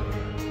the hook,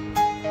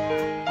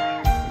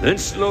 then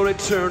slowly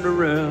turned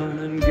around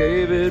and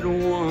gave it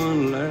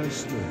one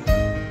last look.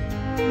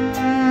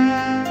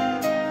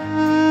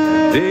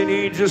 And then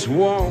he just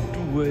walked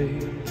away.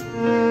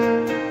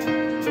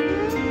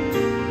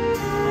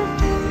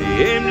 He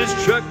aimed his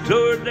truck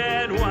toward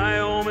that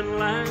Wyoming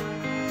line.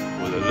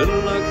 With a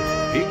little luck,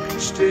 he could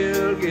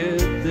still get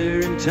there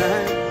in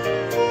time.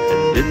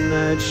 And in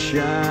that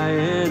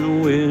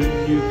Cheyenne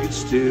wind, you could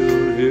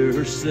still hear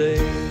her say,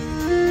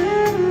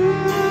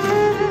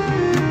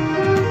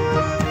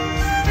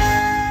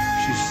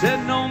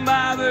 said, don't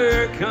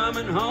bother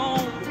coming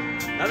home.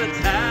 By the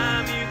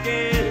time you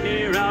get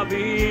here, I'll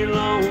be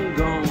long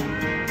gone.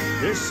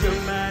 There's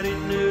somebody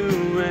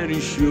new, and he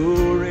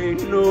sure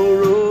ain't no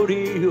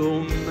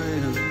rodeo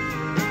man.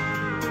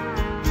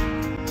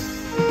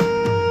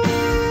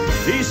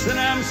 He said,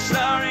 I'm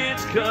sorry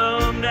it's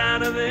come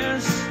down to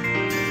this.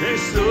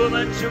 There's so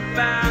much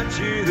about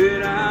you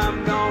that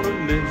I'm gonna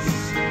miss.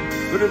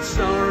 But it's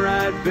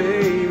alright,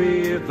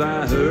 baby, if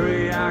I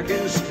hurry, I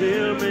can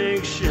still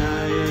make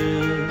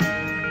Cheyenne.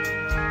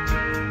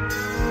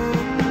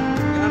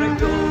 Gotta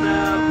go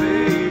now,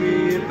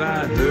 baby, if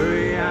I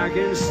hurry, I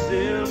can still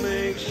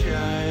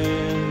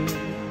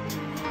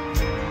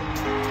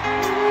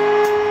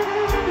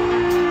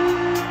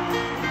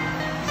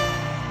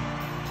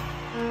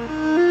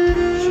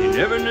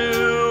Never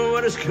knew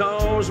what his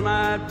cause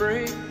might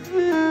bring.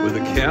 With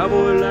a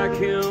cowboy like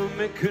him,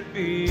 it could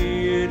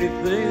be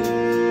anything.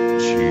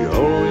 She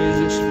always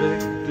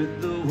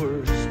expected the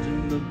worst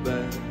in the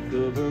back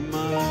of her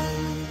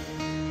mind.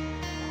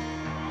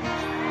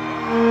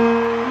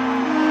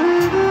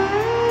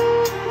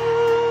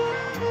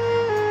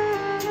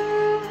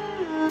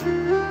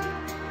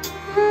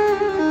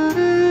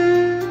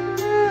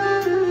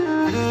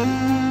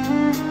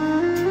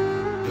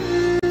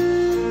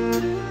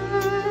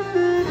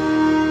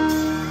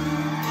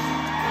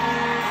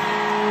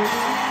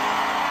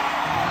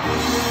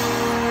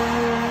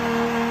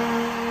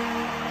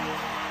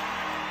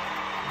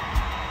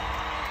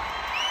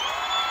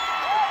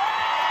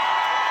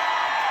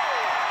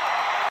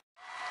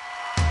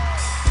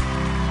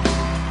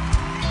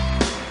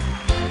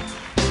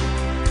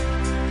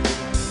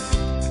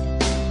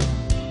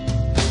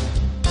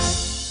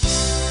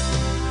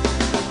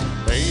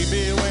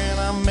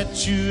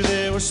 You,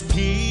 there was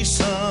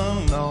peace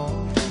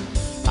unknown.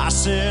 I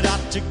set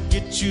out to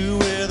get you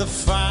with a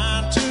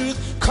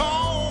fine-tooth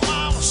comb.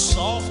 I was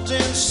soft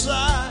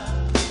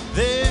inside.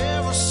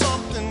 There was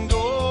something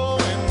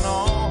going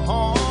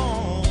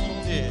on,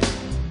 yeah.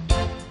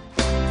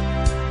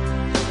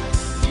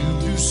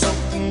 You do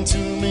something to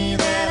me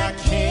that I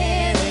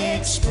can't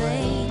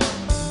explain.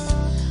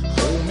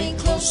 Hold me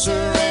closer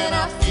and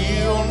I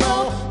feel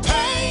no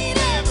pain.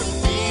 Every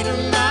beat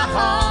of my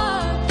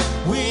heart,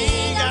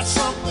 we got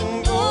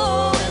something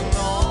going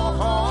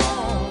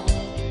on.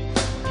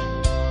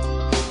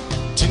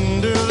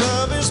 Tender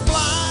love is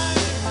blind,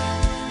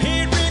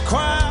 it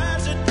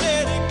requires a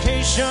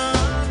dedication.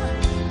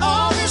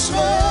 All this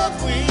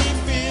love we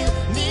feel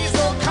needs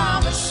no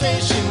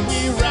conversation.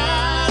 We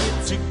ride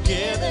it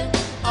together,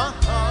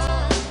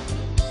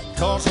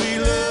 cause we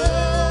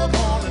love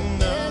one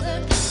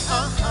another,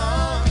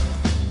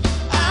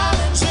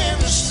 Islands in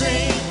the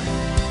stream,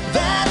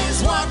 that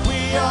is what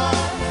we are.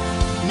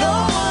 No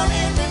one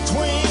in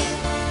between.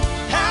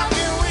 How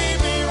can we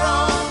be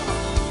wrong?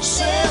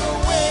 Sail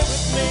away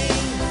with me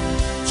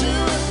to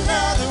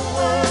another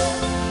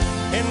world,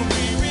 and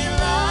we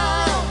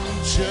rely on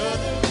each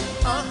other,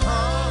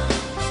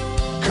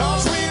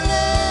 cause we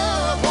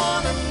love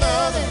one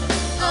another,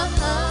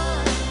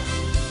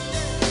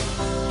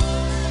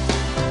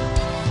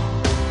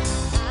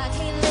 I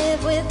can't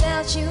live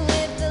without you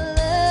if the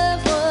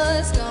love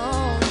was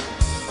gone.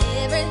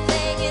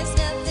 Everything is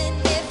nothing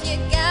if you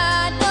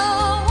got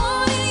no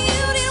one.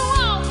 You did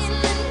walk in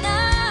the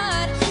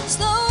night,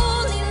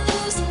 slowly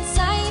losing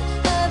sight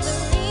of the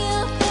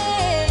real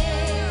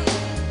thing.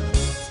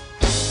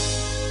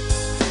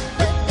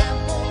 but that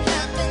won't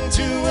happen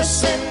to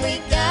us, and we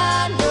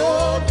got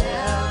no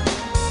doubt.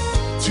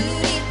 Too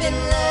deep in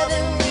love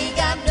and we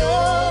got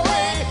no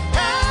way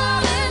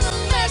out, and the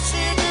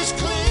message is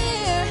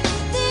clear.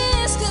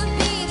 This could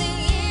be the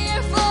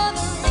year for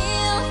the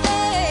real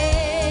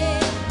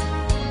thing.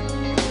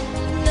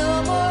 No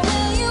more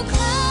will you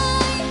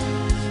cry,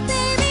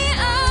 baby,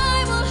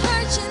 I will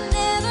hurt you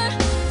never.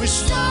 We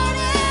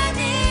started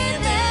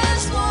in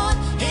as one,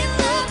 in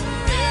love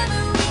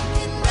forever. We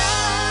can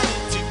ride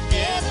it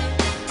together,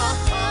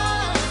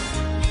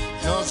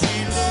 cause we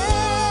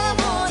love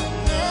one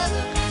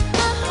another,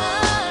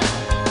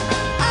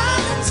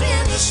 Islands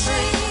in the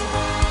stream,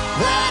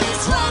 that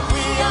is what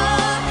we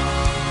are.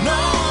 No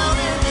one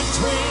in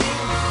between.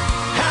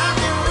 How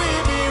can we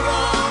be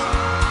wrong?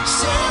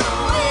 Sail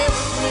away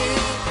with me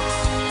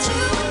to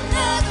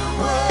another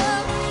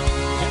world,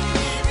 and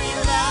we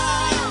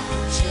rely on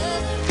each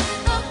other,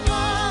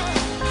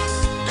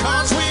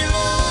 cause we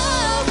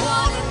love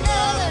one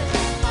another,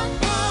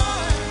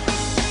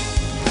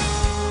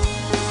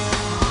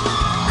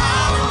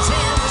 Islands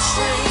in the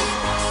stream,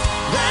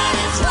 that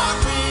is what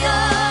we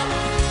are.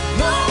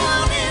 No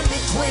one in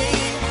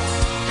between.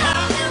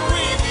 How can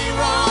we be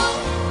wrong?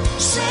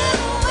 Sail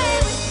away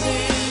with me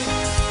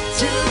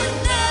to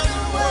another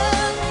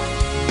world,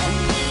 and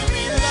we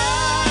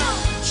rely on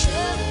each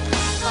other,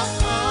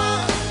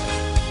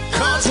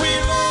 cause we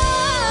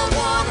love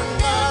one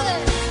another,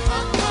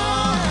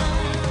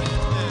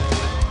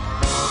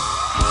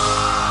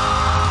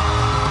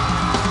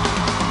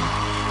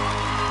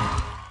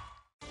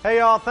 Hey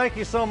y'all, thank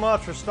you so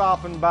much for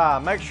stopping by.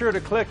 Make sure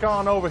to click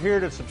on over here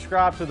to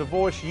subscribe to the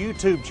Voice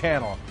YouTube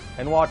channel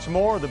and watch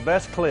more of the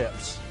best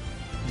clips.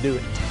 Do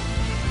it.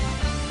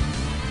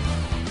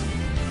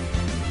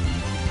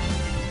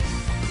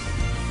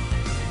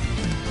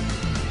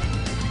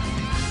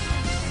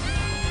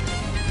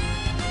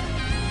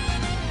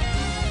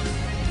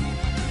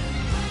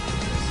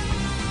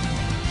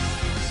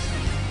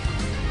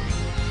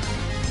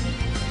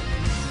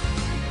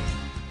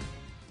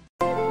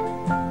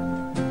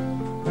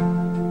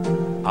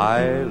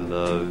 I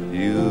love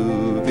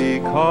you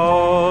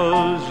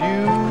because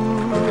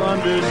you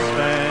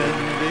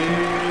understand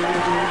it.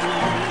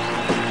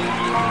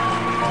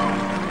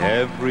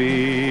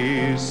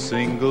 Every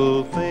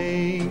single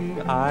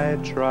thing I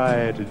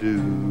try to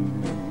do,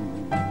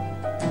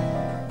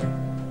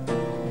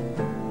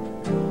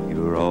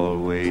 you're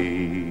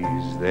always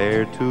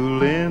there to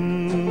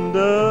lend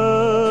a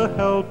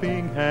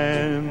helping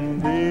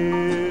hand,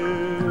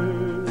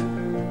 dear.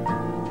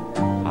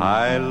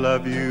 I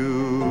love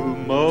you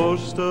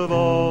most of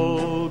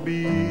all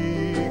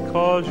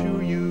because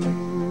you're you.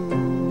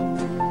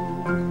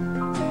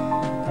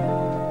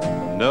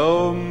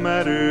 No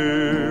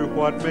matter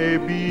what may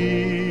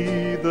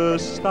be the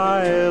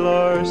style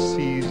or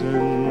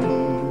season,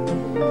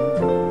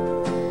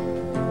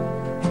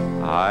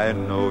 I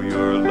know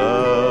your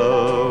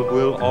love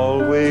will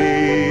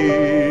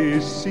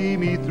always see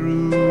me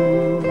through.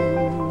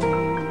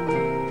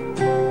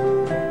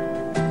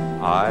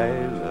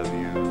 I love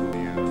you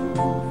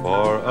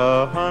for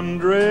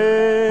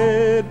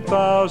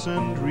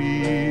 100,000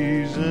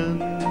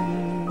 reasons.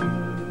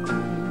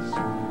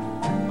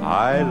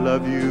 I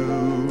love you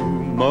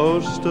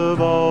most of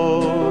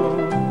all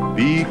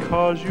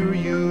because you're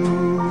you.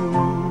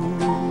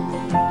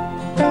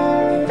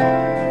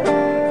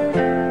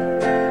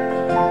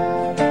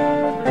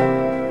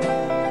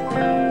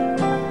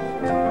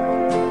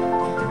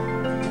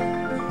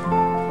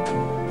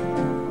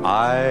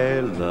 I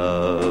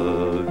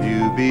love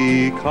you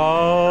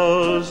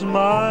because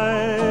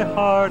my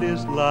heart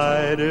is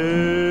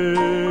lighter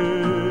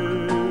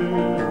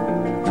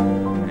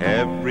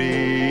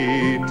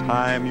every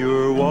time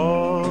you're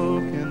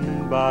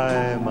walking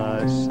by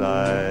my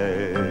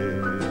side.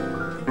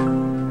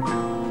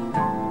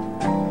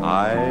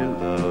 I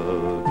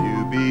love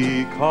you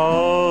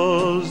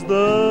because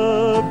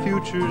the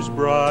future's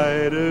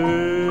brighter.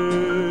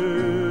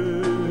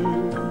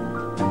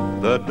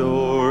 The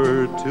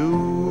door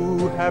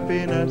to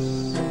happiness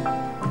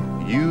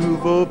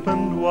you've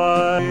opened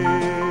wide.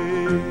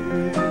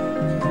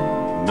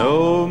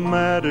 No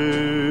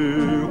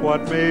matter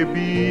what may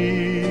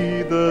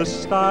be the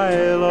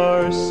style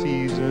or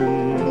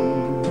season,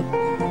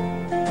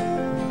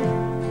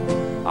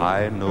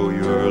 I know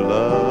your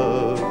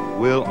love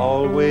will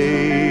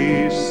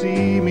always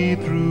see me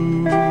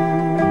through.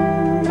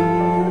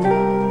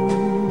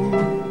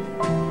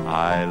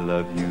 I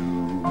love you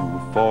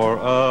for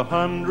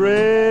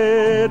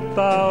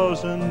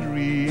 100,000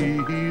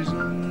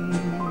 reasons,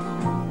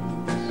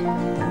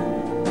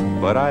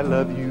 but I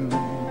love you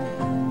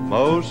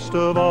most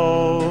of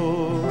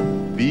all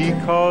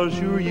because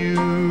you're you.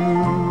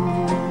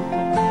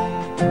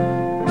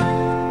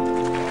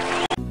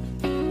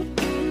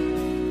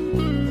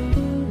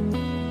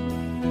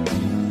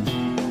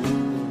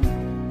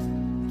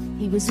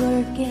 He was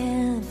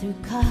working through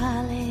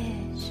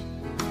college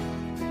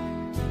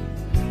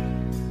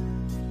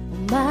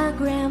on my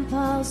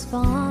grandpa's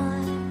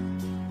farm.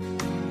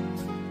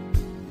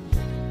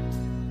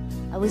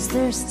 I was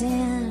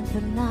thirsting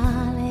for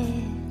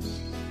knowledge,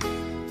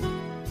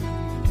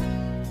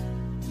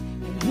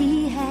 and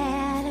he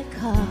had a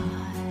car.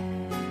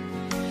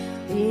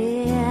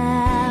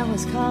 Yeah, I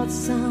was caught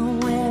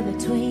somewhere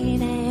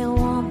between a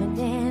woman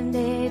and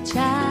a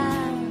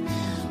child.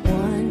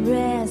 One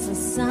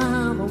restless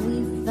summer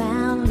we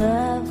found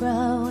love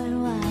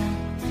growing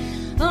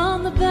wild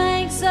on the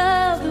banks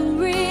of the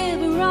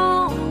river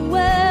on a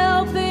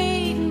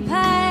well-beaten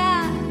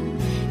path.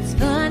 It's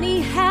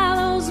funny how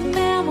those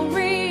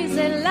memories,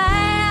 they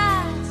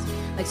last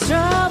like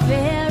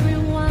strawberry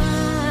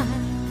wine.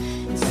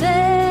 In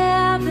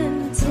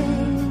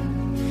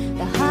 17,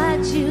 the hot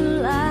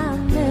July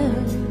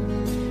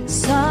moon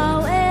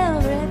saw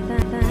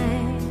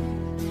everything.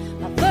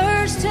 My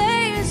first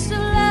taste of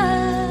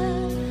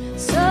love,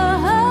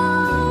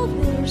 so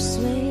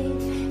bittersweet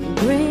and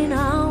green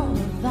on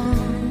the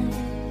vine,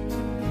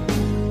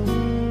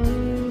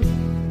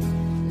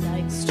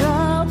 like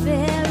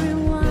strawberry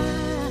wine.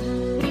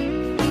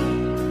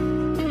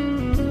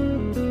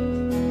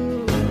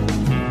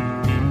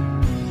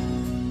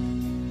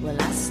 Well,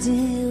 I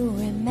still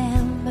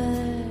remember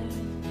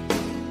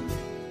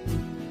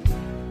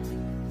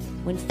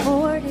when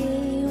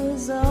 40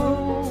 was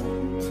old.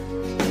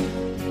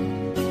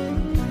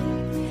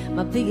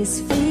 My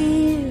biggest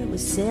fear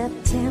was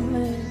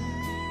September,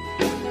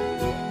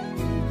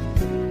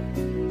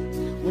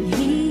 when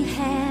he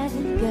had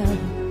to go.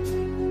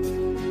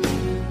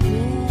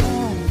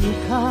 Yeah, a few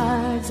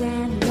cards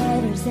and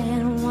letters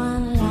and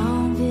one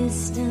long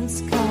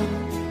distance call.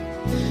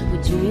 We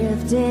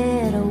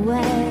drifted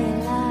away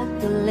like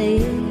the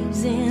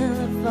leaves in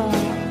the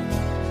fall.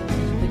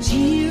 But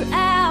year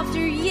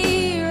after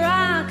year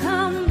I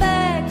come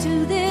back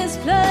to this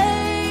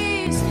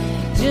place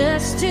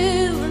just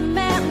to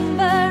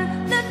remember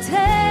the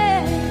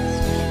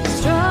taste.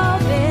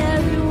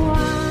 Strawberry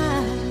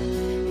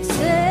wine,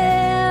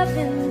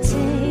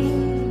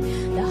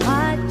 17, the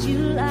hot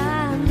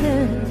July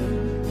moon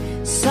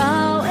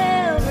saw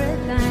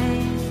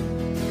everything.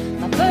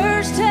 My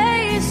first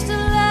taste of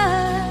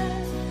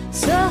love,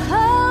 so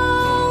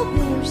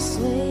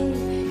bittersweet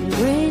and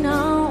green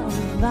on the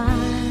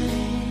vine,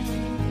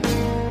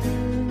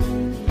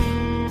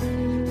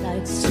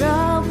 like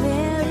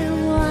strawberry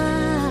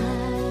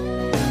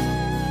wine.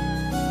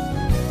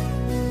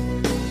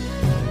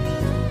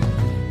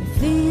 The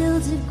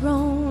fields have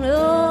grown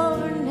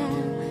over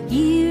now,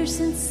 years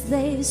since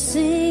they've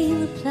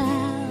seen the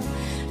plow.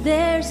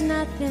 There's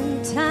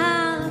nothing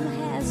time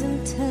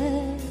hasn't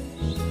touched?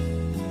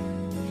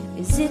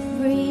 Is it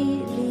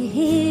really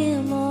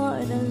him or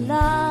the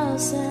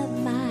loss of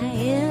my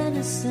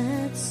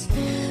innocence?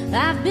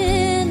 I've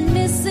been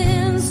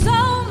missing so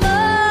much.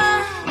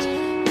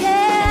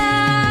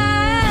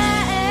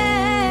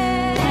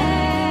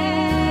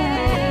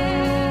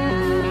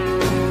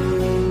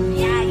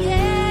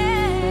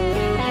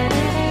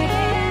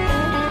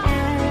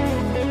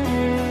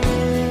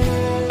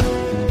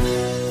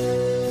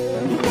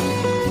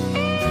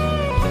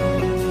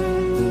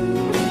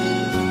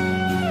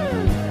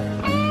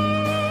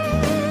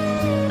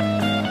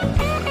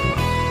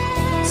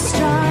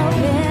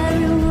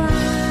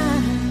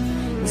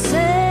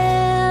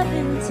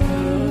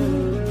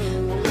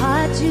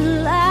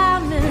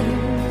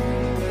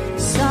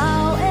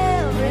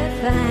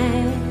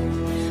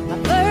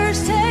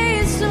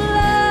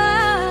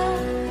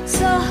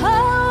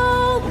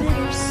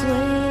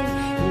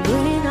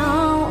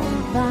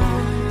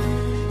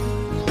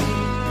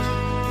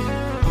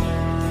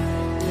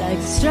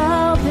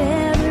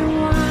 Strawberry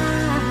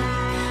wine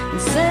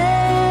and 17,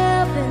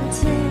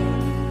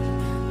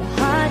 the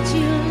heart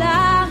you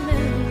lie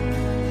me,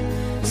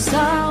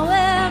 saw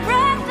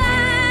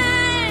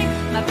everything,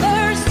 my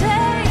first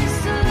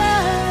taste of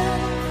love,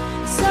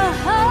 so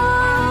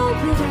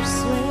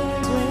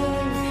bittersweet,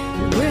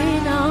 the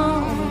rain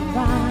on the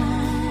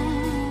vine,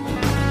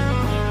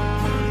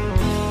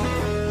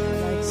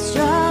 like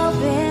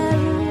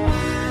strawberry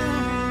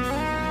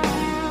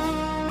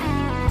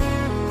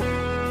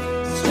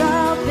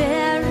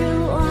strawberry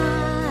wine.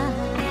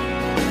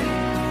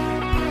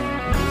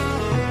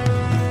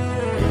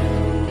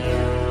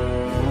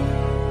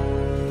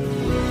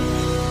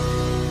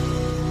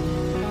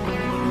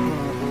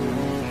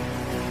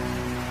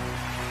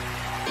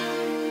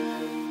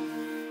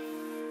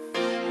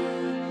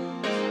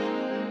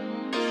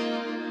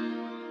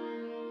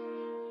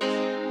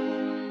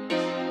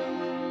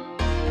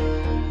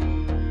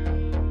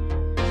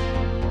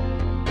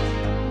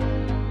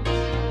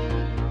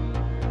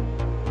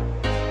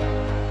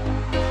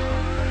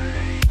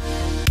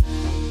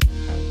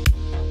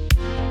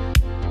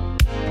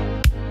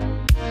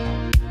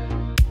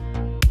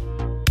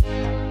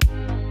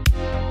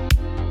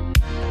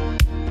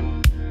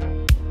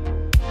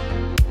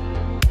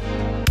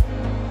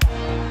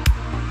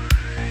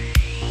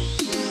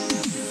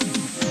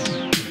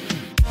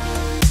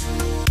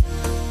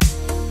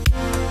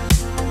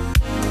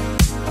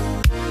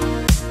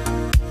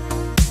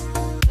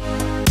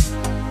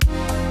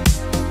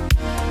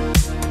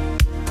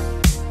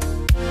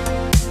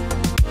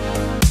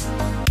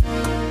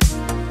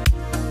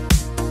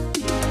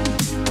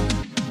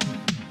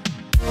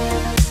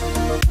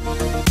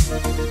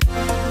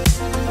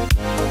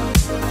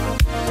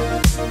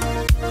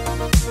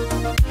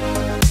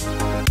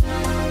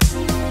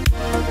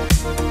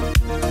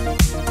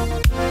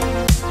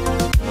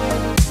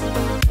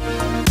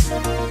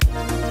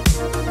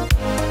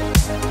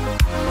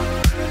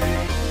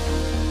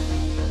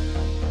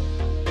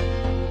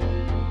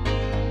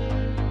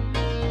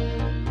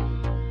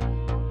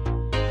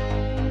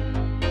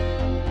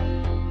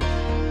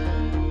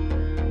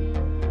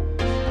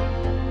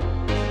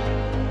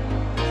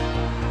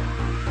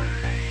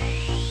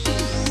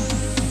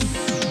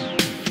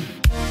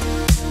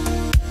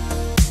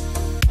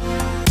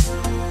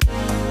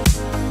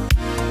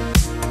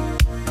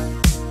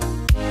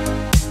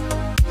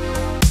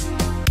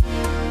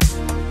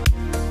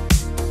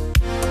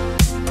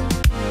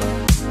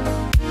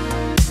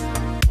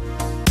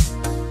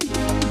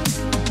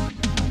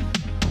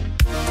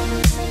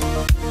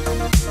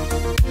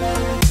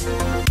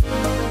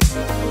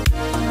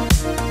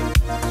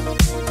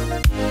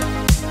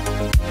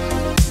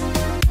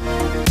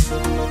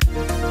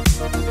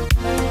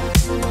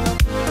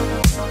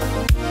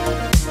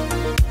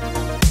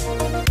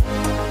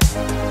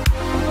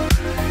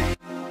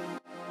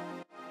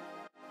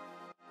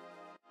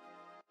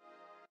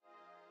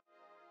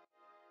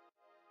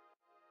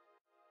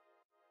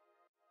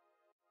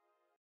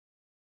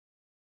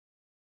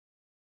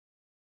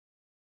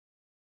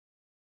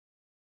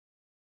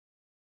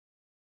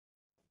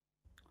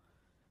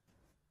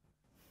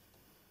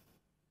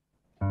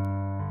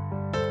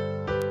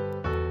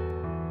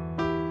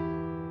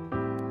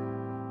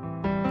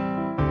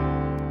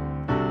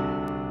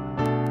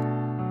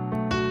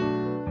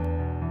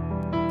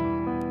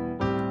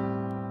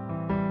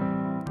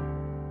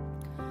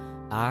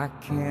 I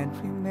can't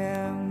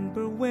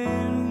remember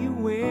when you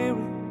were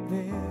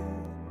there,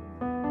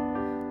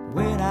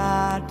 when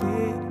I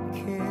didn't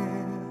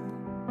care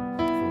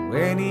for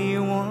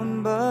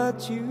anyone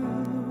but you.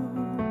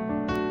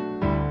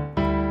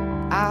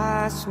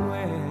 I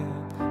swear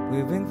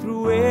we've been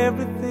through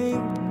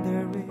everything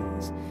there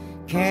is.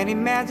 Can't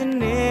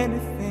imagine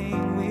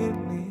anything we've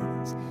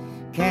missed.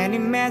 Can't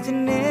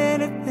imagine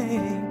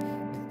anything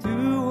the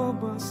two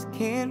of us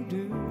can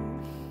do.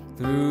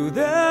 Through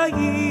the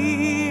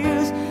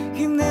years,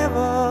 you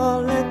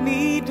never let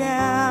me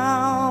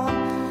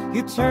down.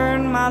 You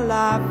turned my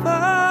life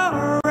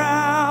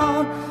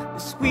around. The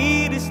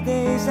sweetest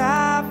days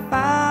I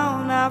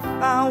found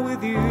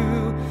with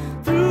you.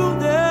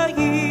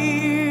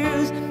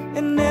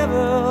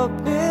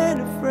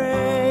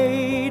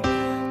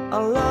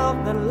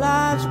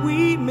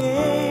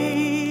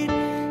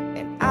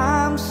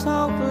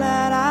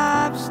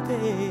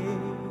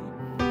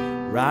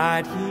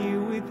 right here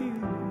with you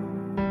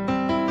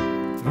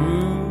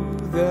through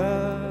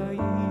the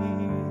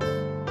years.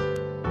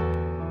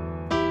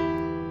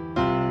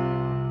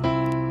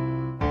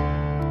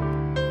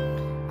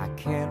 I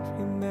can't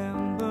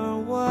remember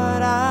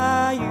what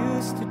I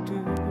used to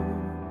do,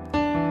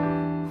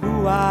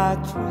 who I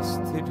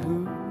trusted,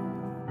 who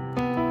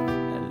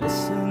I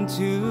listened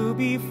to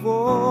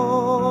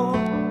before.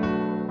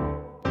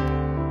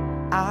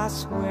 I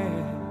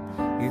swear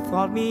you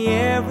taught me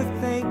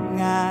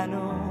everything I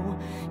know.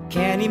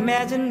 Can't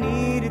imagine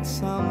needed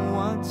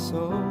someone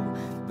so,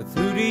 but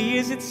through the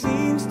years it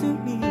seems to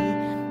me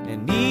I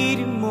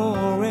needed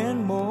more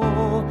and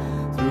more.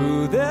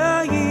 Through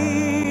the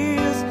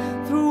years,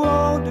 through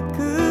all the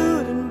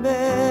good and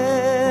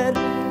bad,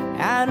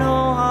 I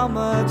know how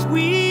much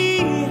we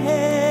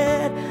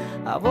had.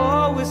 I've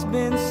always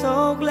been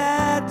so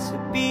glad to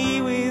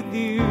be with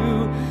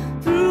you.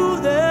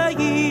 Through the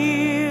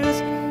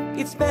years,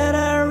 it's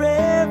better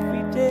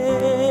every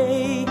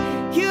day.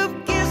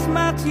 You've kissed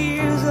my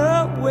tears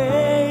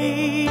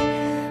away.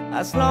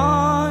 As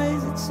long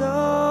as it's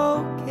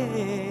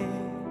okay,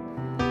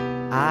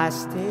 I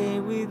stay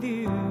with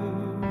you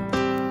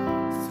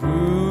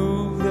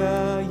through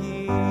the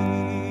years.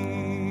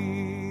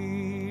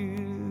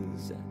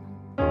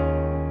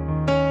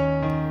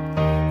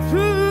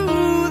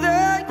 Through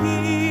the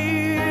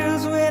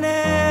years when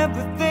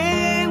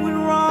everything went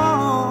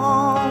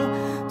wrong,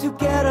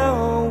 together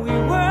we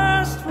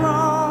were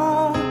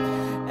strong.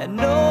 And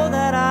know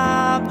that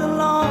I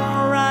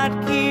belong right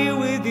here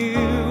with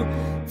you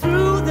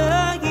through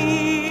the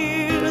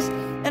years,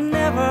 and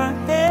never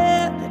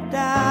had the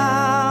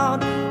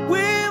doubt.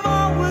 We've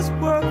always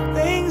worked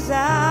things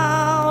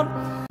out.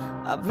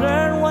 I've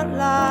learned what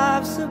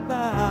life's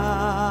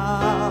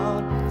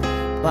about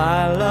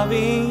by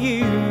loving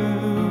you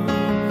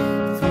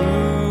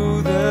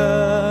through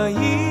the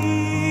years.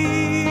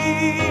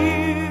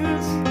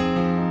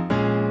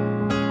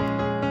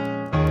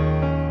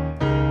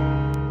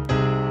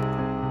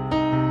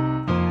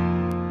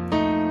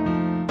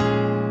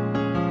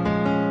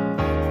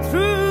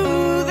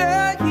 Through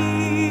the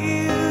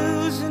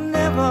years, you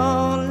never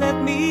let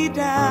me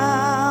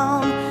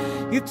down.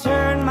 You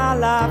turned my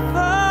life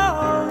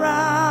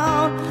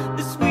around.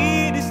 The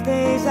sweetest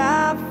days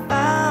I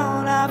found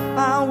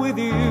with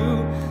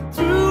you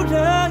through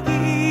the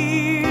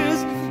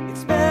years.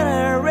 It's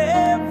better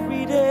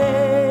every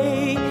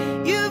day.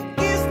 You've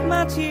kissed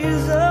my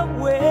tears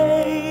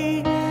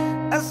away.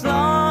 As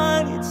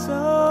long as it's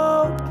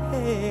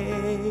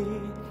okay,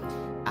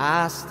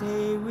 I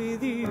stay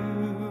with you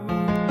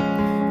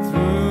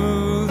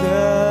through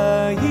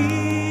the years.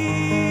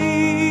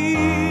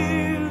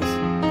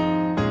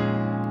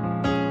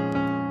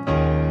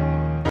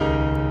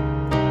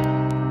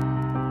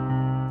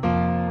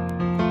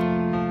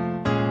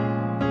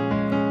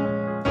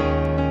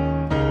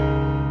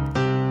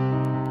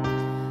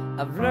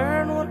 I've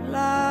learned what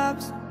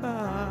life's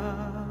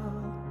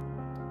about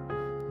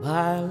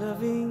by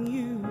loving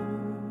you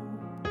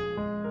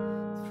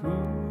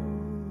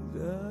through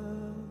the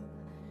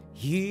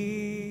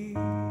years.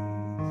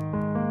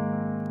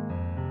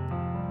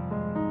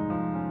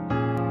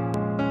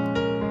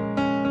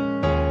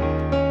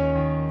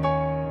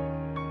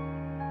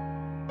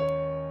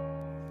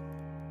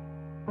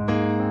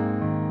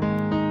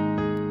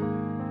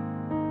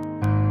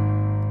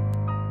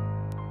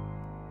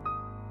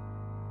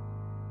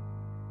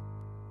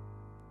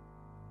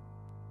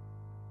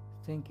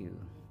 Thank you.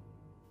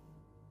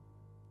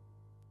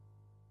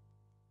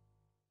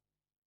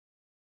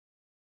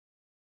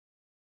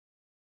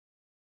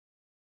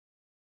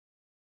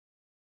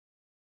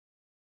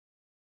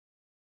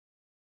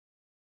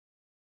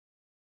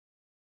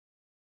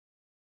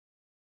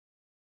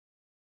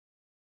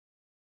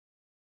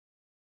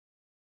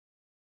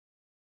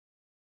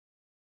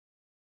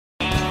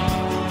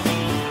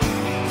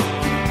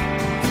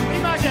 Be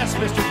my guest,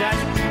 Mr.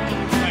 Jackson.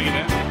 Thank you,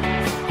 Dan.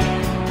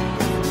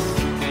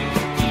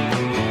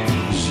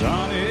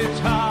 Son, it's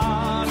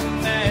hot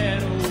and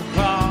that old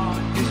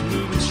clock is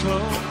moving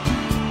slow.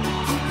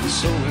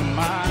 So am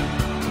I.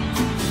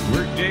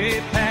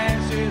 Workday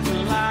passes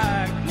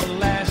like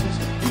molasses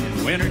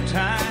in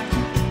wintertime.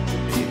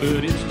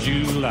 But it's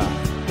July.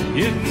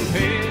 Getting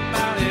paid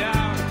by the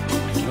hour,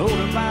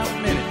 older by the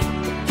minute.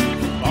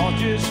 All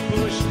just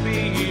pushed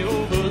me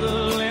over the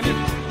limit.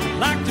 I'd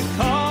like to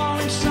call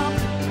him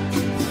something.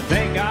 I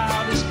think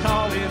I'll just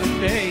call it a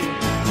day.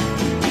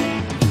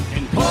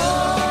 And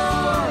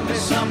pour me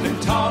something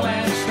tall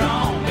and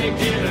strong. Make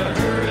it a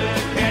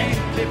hurricane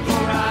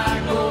before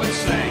I go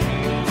insane.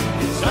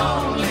 It's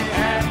only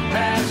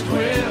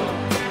 12:30,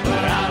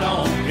 but I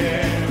don't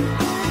care.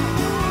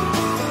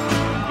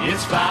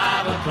 It's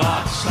 5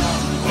 o'clock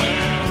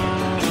somewhere.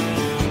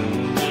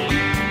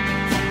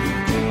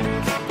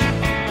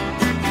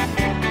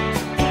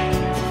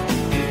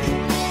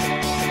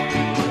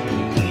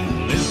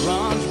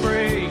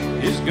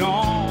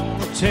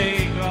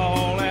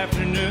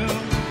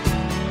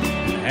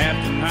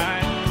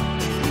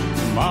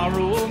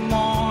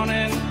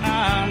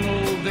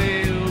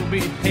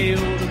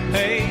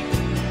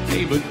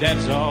 but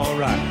that's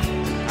alright.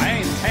 I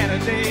ain't had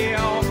a day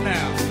off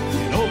now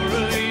in over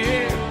a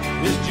year.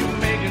 This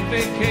Jamaican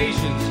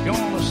vacation's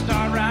gonna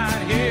start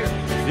right here.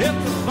 If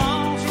the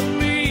phone's for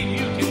me,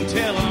 you can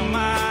tell them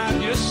I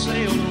just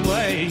sailed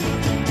away.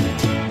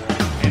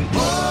 And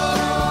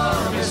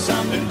pour me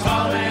something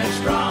tall and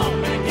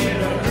strong, make it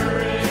a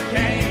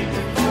hurricane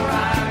before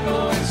I go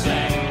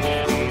insane.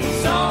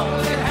 It's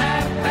only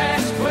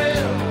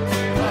 12:30,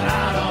 but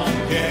I don't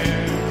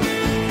care.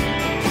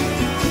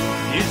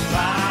 It's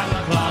 5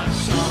 o'clock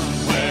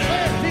somewhere.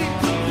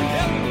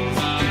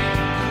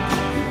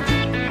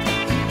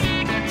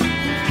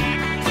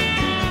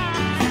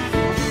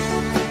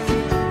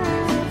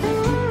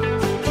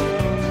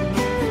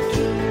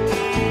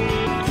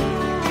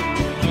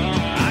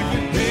 I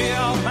can pay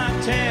off my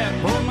tab,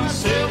 pull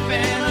myself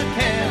in a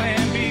cab,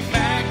 and be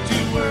back to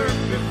work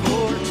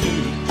before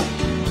 2.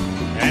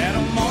 At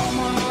a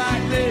moment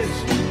like this,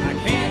 I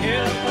can't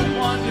help but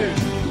wonder,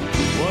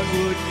 what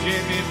would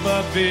Jimmy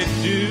Buffett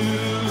do?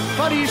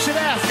 Funny you should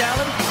ask,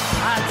 Alan.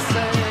 I'd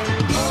say,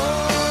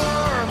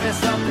 pour me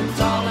something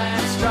tall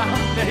and strong,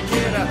 make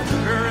it a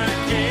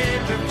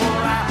hurricane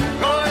before I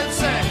go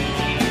insane.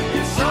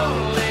 It's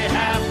only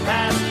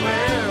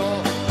 12:30,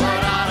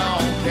 but I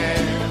don't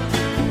care.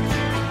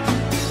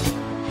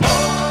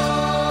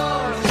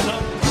 Pour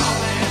something tall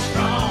and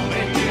strong,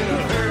 make it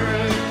a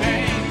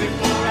hurricane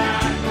before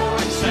I go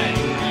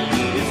insane.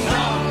 It's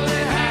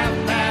only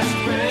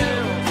 12:30,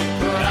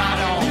 but I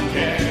don't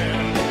care.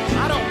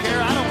 I don't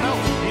care, I don't know.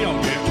 He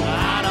don't care.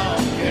 I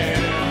don't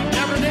care.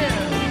 Never did.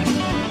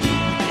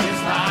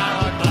 It's 5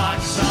 o'clock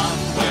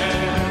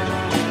somewhere.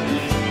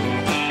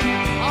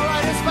 All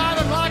right, it's 5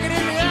 o'clock in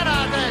Indiana,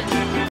 I think.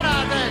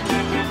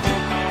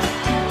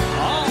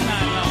 All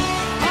night long.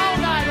 All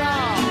night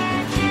long.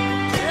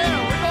 Yeah,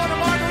 we're going to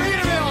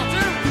Margaritaville,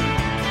 too.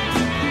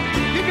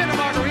 You've been to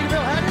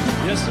Margaritaville, haven't you?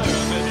 Yes, sir.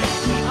 I've been there.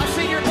 I've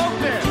seen your boat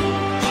there.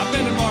 I've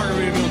been to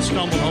Margaritaville and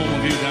stumbled home a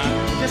few times.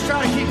 Just try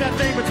to keep that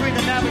thing between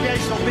the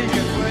navigational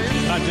beacons, will you?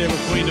 Right there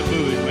between the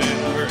buoys, man.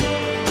 I heard.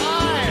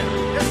 All right,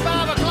 it's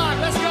 5 o'clock.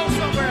 Let's go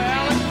somewhere,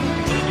 Alan.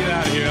 Let's get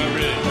out of here. I'm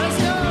ready. Let's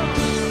go.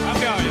 I'm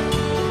going.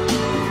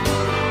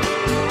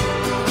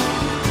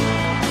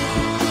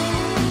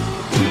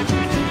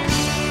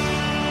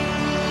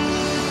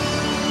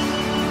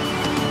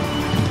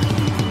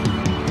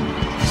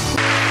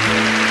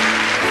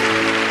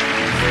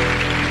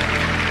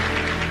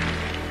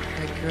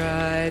 I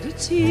cried a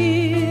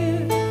tear,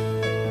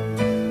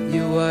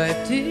 you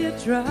wiped it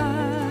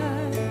dry.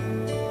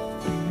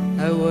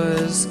 I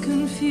was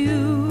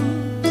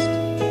confused,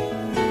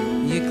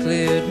 you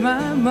cleared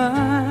my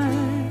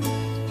mind.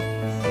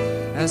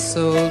 I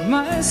sold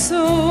my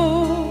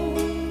soul,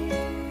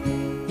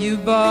 you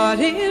bought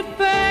it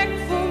back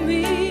for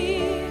me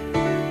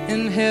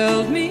and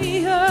held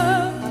me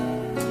up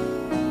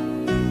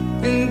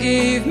and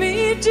gave me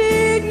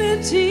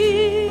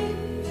dignity.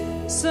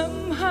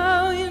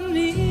 Somehow you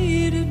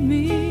needed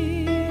me,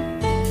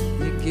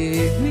 you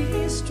gave me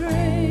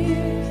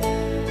strength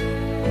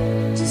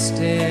to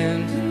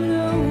stand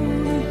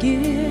alone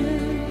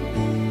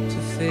again, to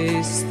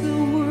face the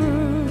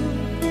world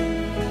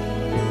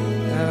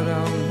out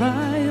on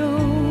my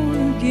own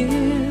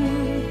again.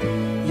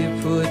 You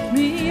put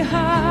me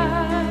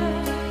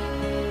high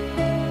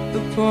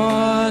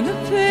upon a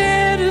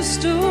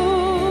pedestal,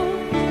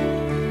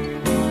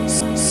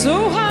 so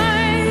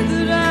high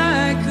that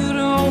I could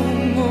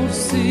almost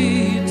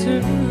see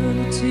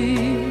eternity.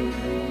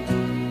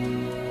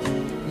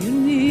 You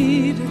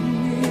needed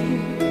me,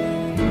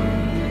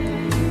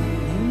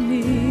 you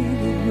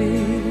needed me,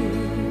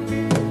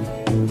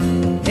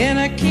 and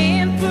I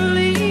can't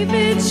believe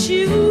it's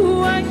you,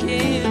 I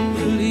can't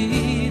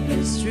believe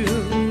it's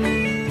true.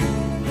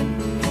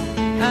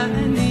 I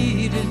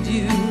needed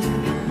you,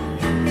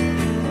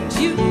 and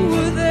you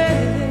were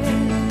there,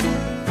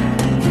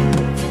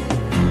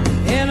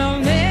 and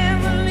I'll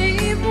never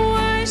leave.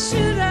 Why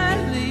should I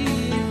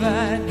leave?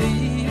 I'd be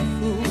a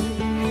fool,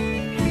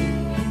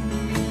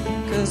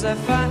 'cause I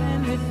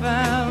finally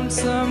found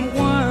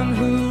someone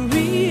who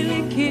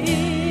really cares.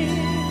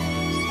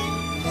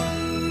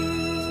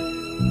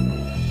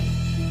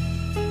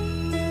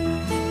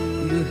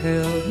 You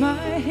held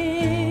my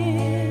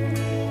hand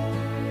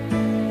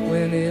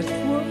when it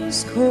was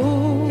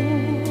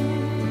cold,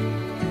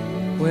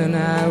 when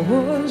I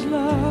was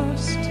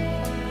lost.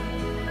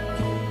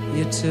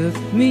 You took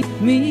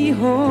me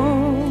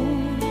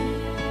home,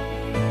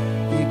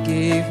 you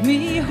gave me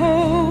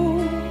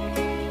hope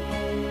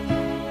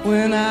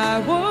when I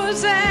was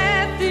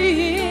at the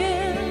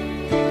end,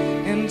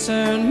 and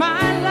turned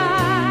my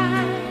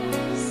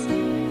lies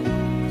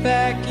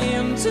back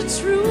into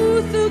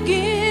truth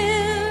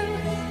again.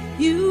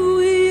 You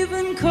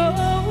even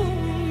called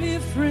me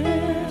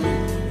friend,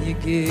 you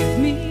gave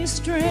me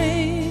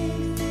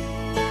strength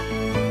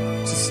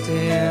to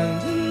stand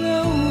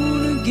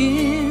alone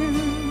again,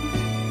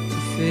 to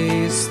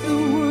face the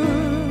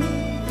world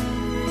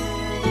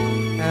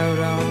out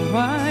on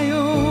my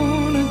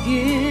own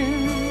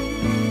again.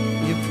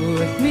 You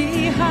put me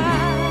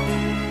high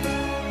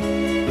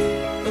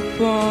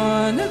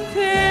upon on a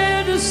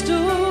pedestal,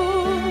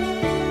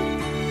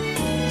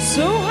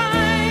 so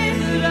high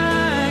that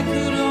I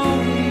could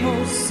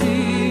almost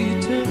see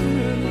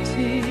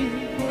eternity.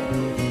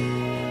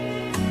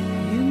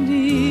 You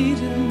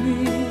needed me,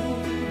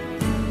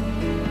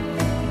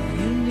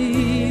 you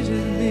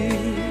needed me,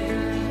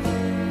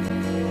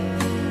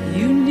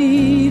 you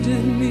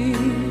needed me,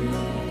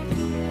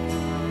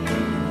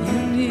 you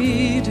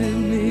needed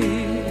me.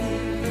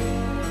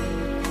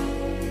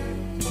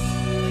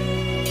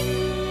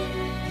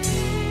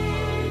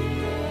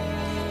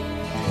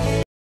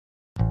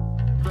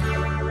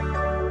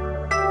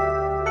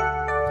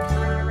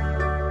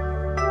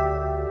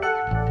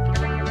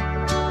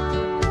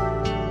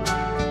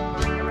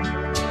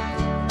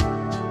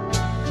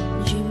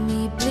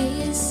 Jimmy,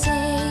 please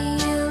say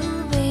you'll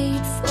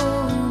wait for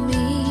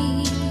me.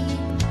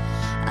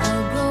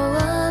 I'll grow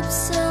up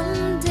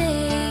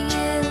someday,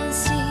 you'll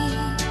see.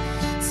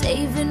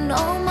 Saving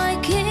all my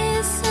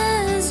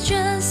kisses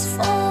just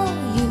for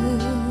you.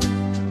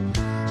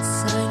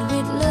 Signed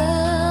with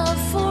love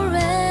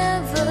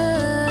forever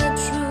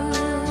true.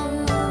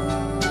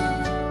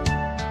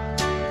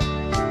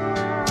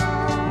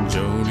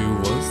 Jody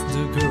was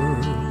the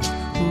girl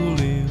who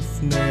lived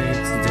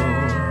next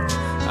door.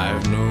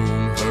 I've known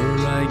her,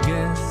 I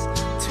guess,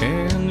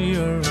 10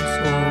 years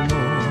or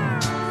more.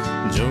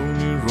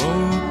 Jody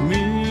wrote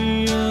me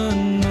a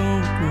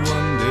note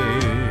one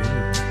day,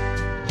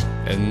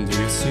 and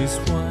this is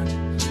what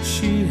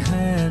she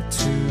had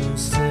to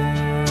say.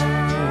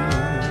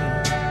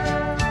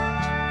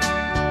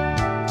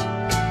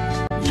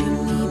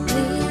 Jimmy,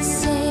 please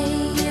say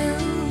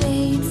you'll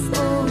wait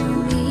for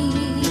me.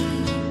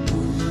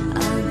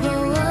 I'll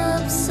grow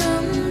up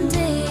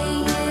someday,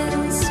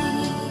 you'll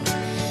see.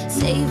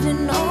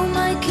 Saving all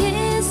my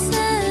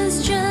kisses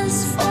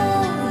just for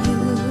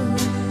you.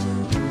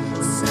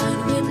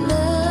 Signed with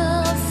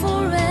love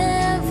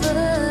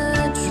forever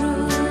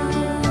true.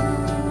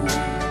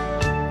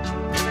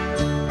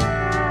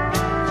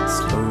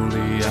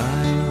 Slowly I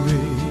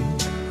read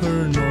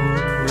her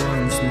note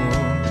once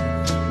more.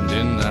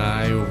 Then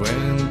I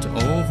went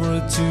over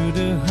to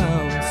the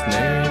house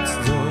next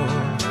door.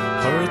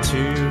 Her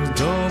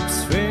teardrops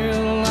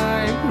fell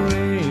like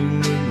rain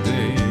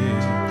today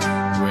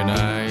when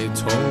I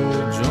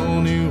told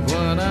Joni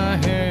what I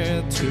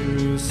had to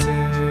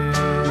say.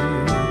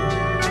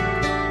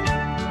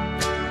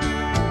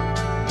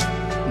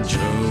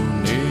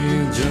 Joni,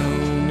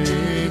 Joni,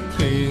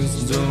 please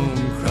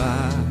don't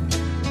cry.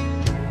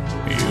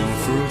 You'll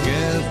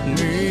forget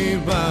me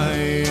by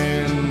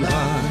and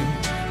by.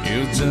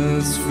 You're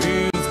just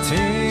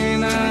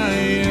 15, I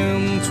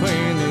am 22.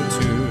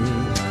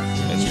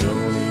 And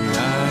Joni, I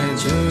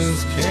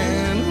just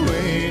can't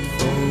wait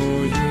for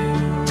you.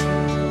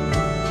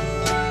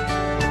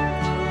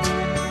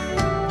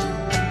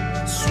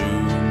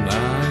 Soon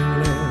I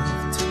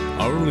left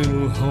our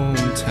little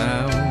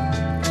hometown,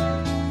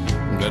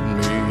 got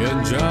me a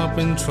job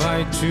and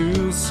tried to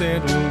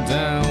settle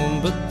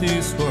down. But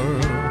these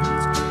words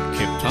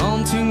kept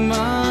haunting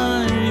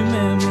my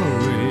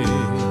memory,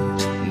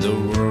 the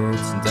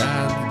words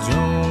that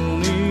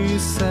Joni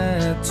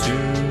said to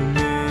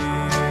me.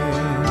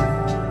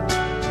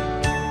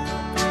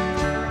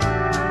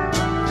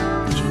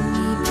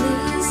 Jimmy,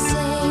 please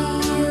say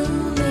you'll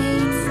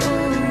wait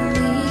for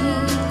me.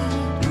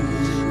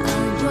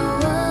 I'll grow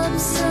up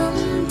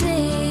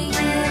someday,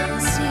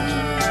 you'll see.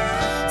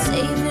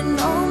 Saving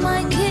all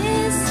my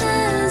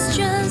kisses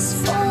just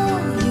for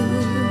you.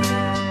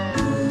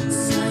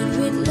 Signed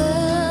with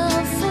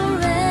love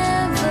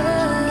forever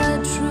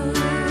true.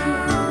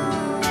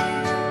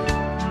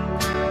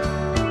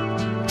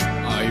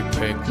 I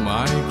packed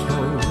my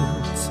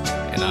clothes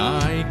and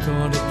I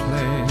got a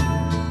plan.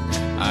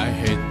 I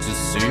had to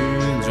see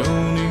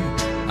Joni,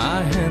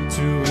 I had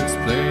to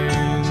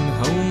explain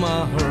how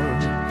my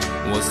heart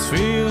was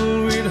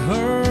filled with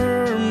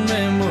her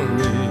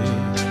memory,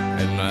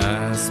 and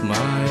asked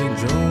my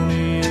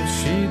Joni if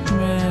she'd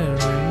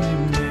marry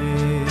me.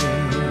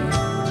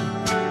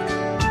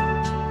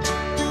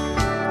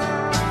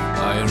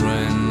 I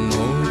ran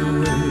all the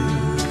way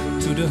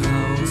to the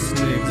house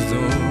next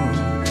door,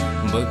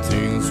 but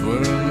things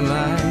weren't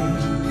like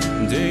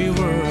they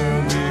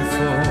were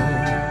before.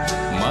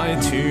 My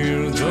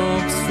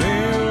teardrops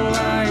fell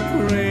like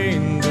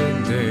rain that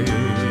day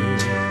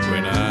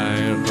when I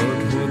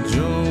heard what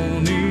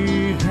Joni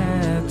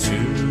had to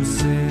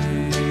say.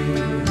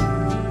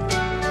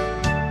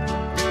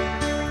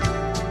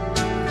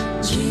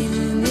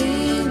 Jimmy,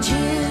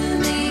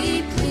 Jimmy,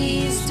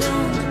 please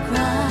don't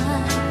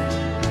cry.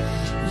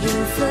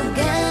 You'll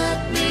forget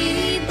me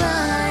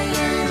by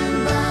and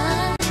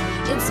by.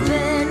 It's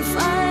been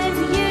 5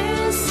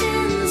 years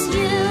since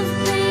you've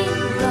been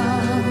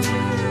gone.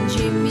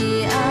 Jimmy,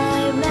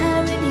 I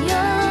married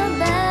your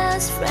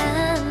best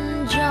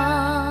friend,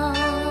 John.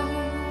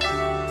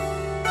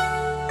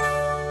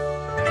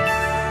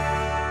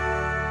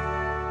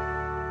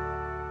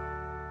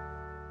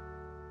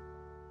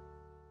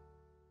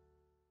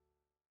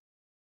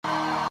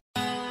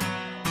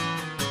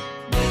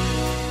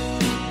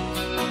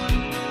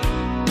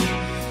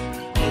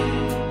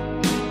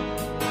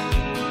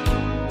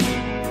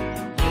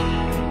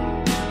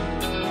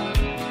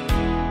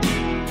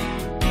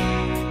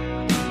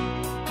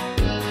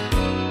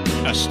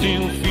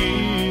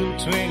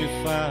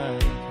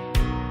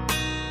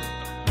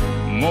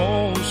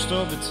 Most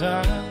of the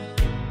time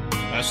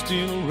I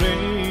still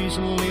raise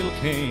a little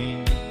Cain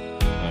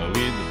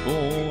with the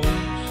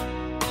boys.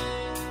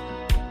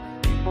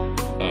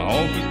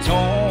 Honky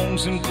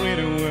tonks and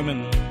pretty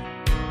women,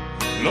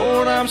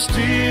 Lord, I'm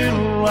still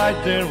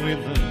right there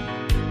with them,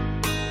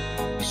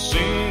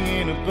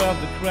 singing above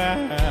the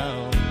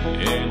crowd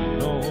and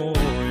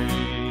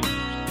noise.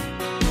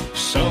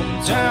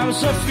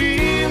 Sometimes I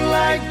feel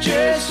like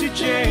Jesse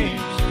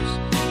James,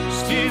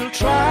 still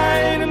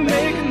trying to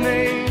make a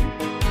name,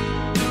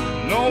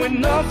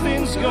 knowing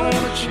nothing's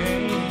gonna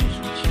change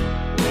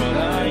what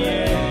I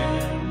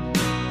am.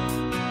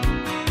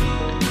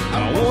 I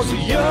was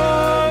a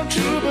young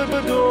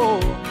troubadour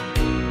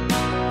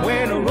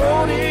when I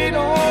wrote it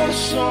on a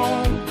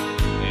song,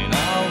 and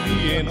I'll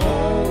be an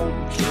old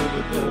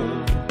troubadour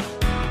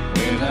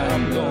when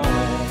I'm gone.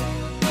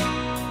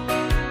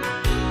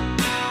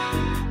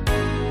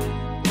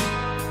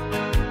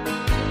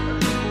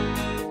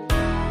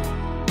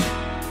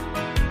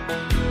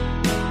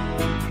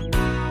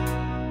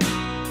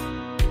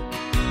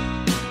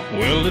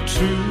 Well, the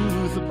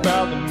truth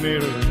about the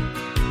mirror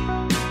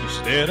is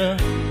that a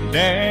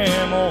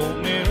damn old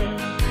mirror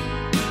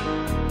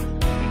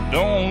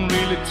don't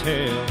really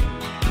tell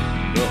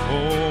the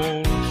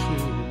whole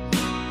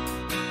truth.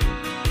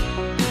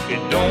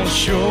 It don't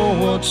show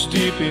what's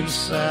deep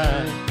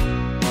inside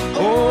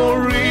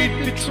or read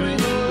between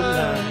the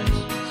lines,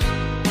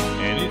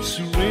 and it's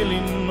really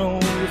no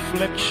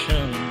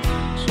reflection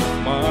of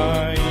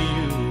my youth.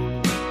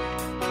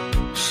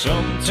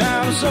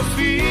 Sometimes I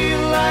feel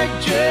like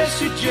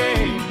Jesse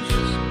James,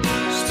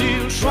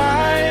 still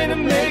trying to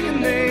make a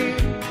name,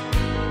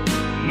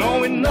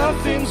 knowing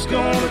nothing's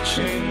gonna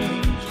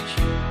change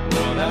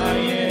what I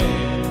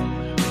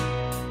am.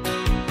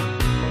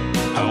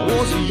 I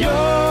was a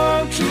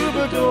young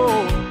troubadour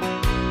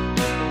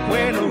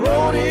when I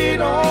wrote it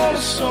on a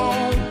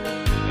song,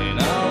 and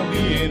I'll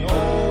be an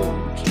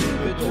old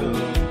troubadour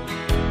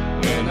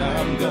when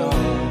I'm gone.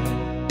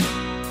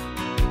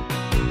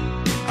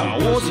 I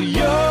was a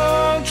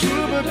young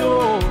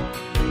troubadour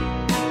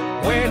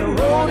when I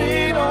wrote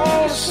it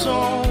on a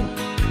song,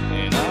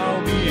 and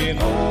I'll be an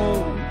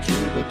old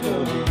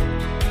troubadour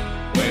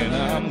when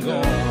I'm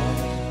gone.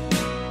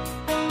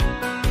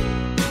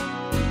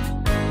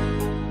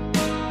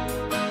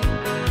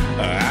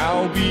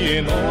 I'll be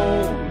an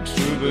old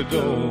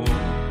troubadour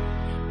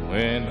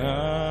when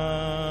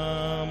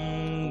I'm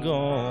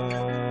gone.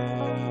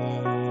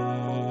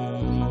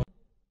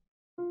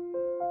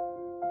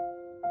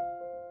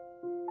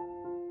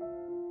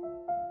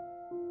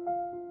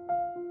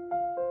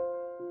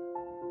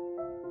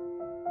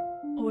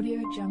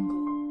 Audio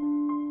Jungle.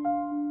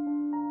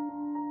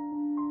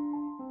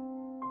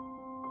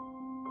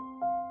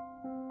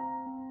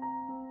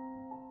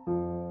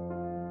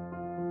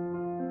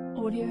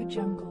 Audio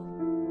Jungle.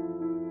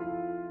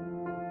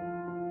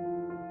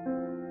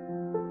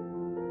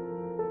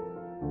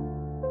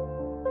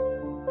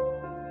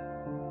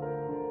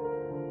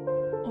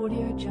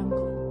 Audio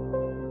Jungle.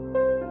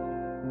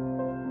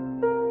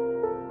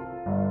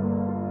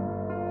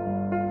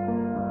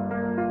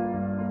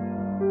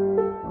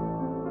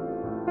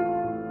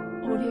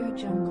 Audio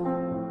Jungle.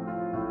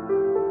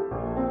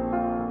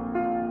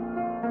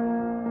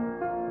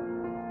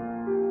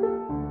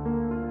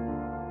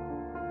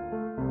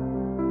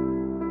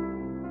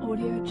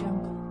 Audio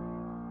Jungle.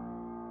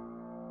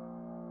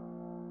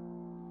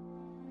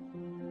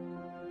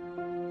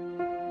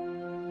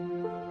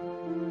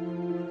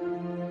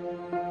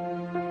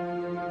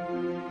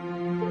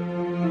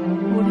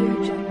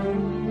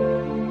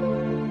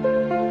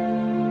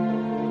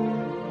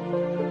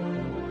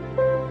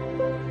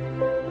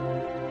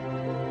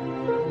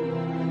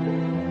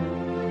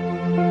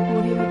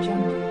 Audio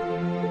Jungle.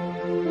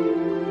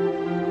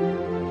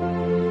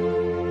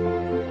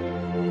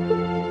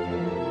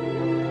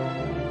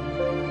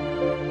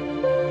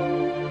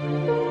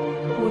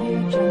 Audio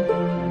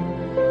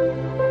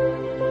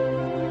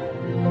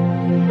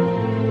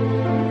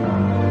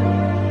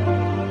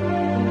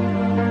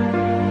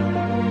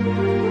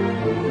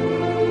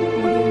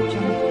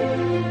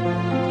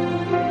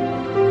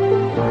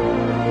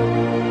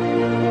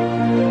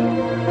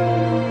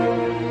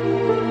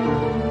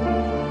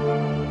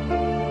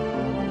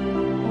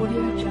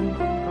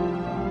Jungle.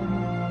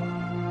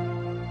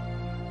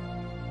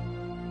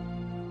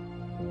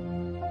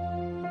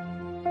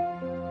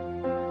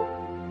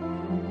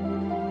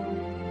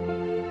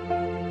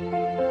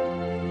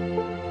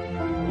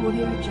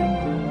 Audio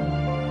Jungle.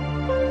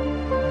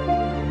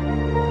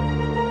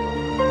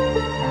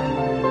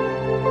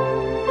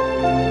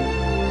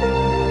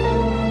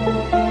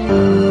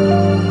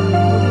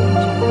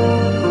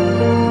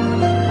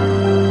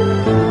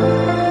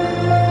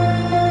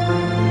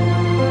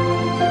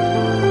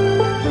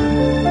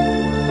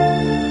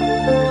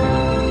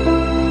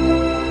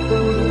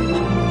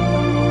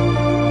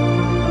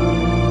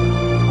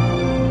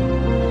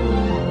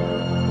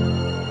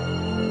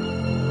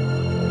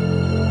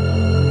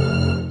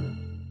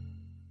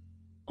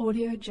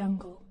 Audio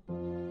Jungle.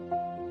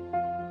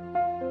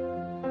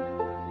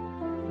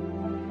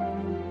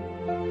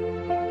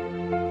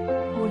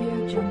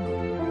 Jungle.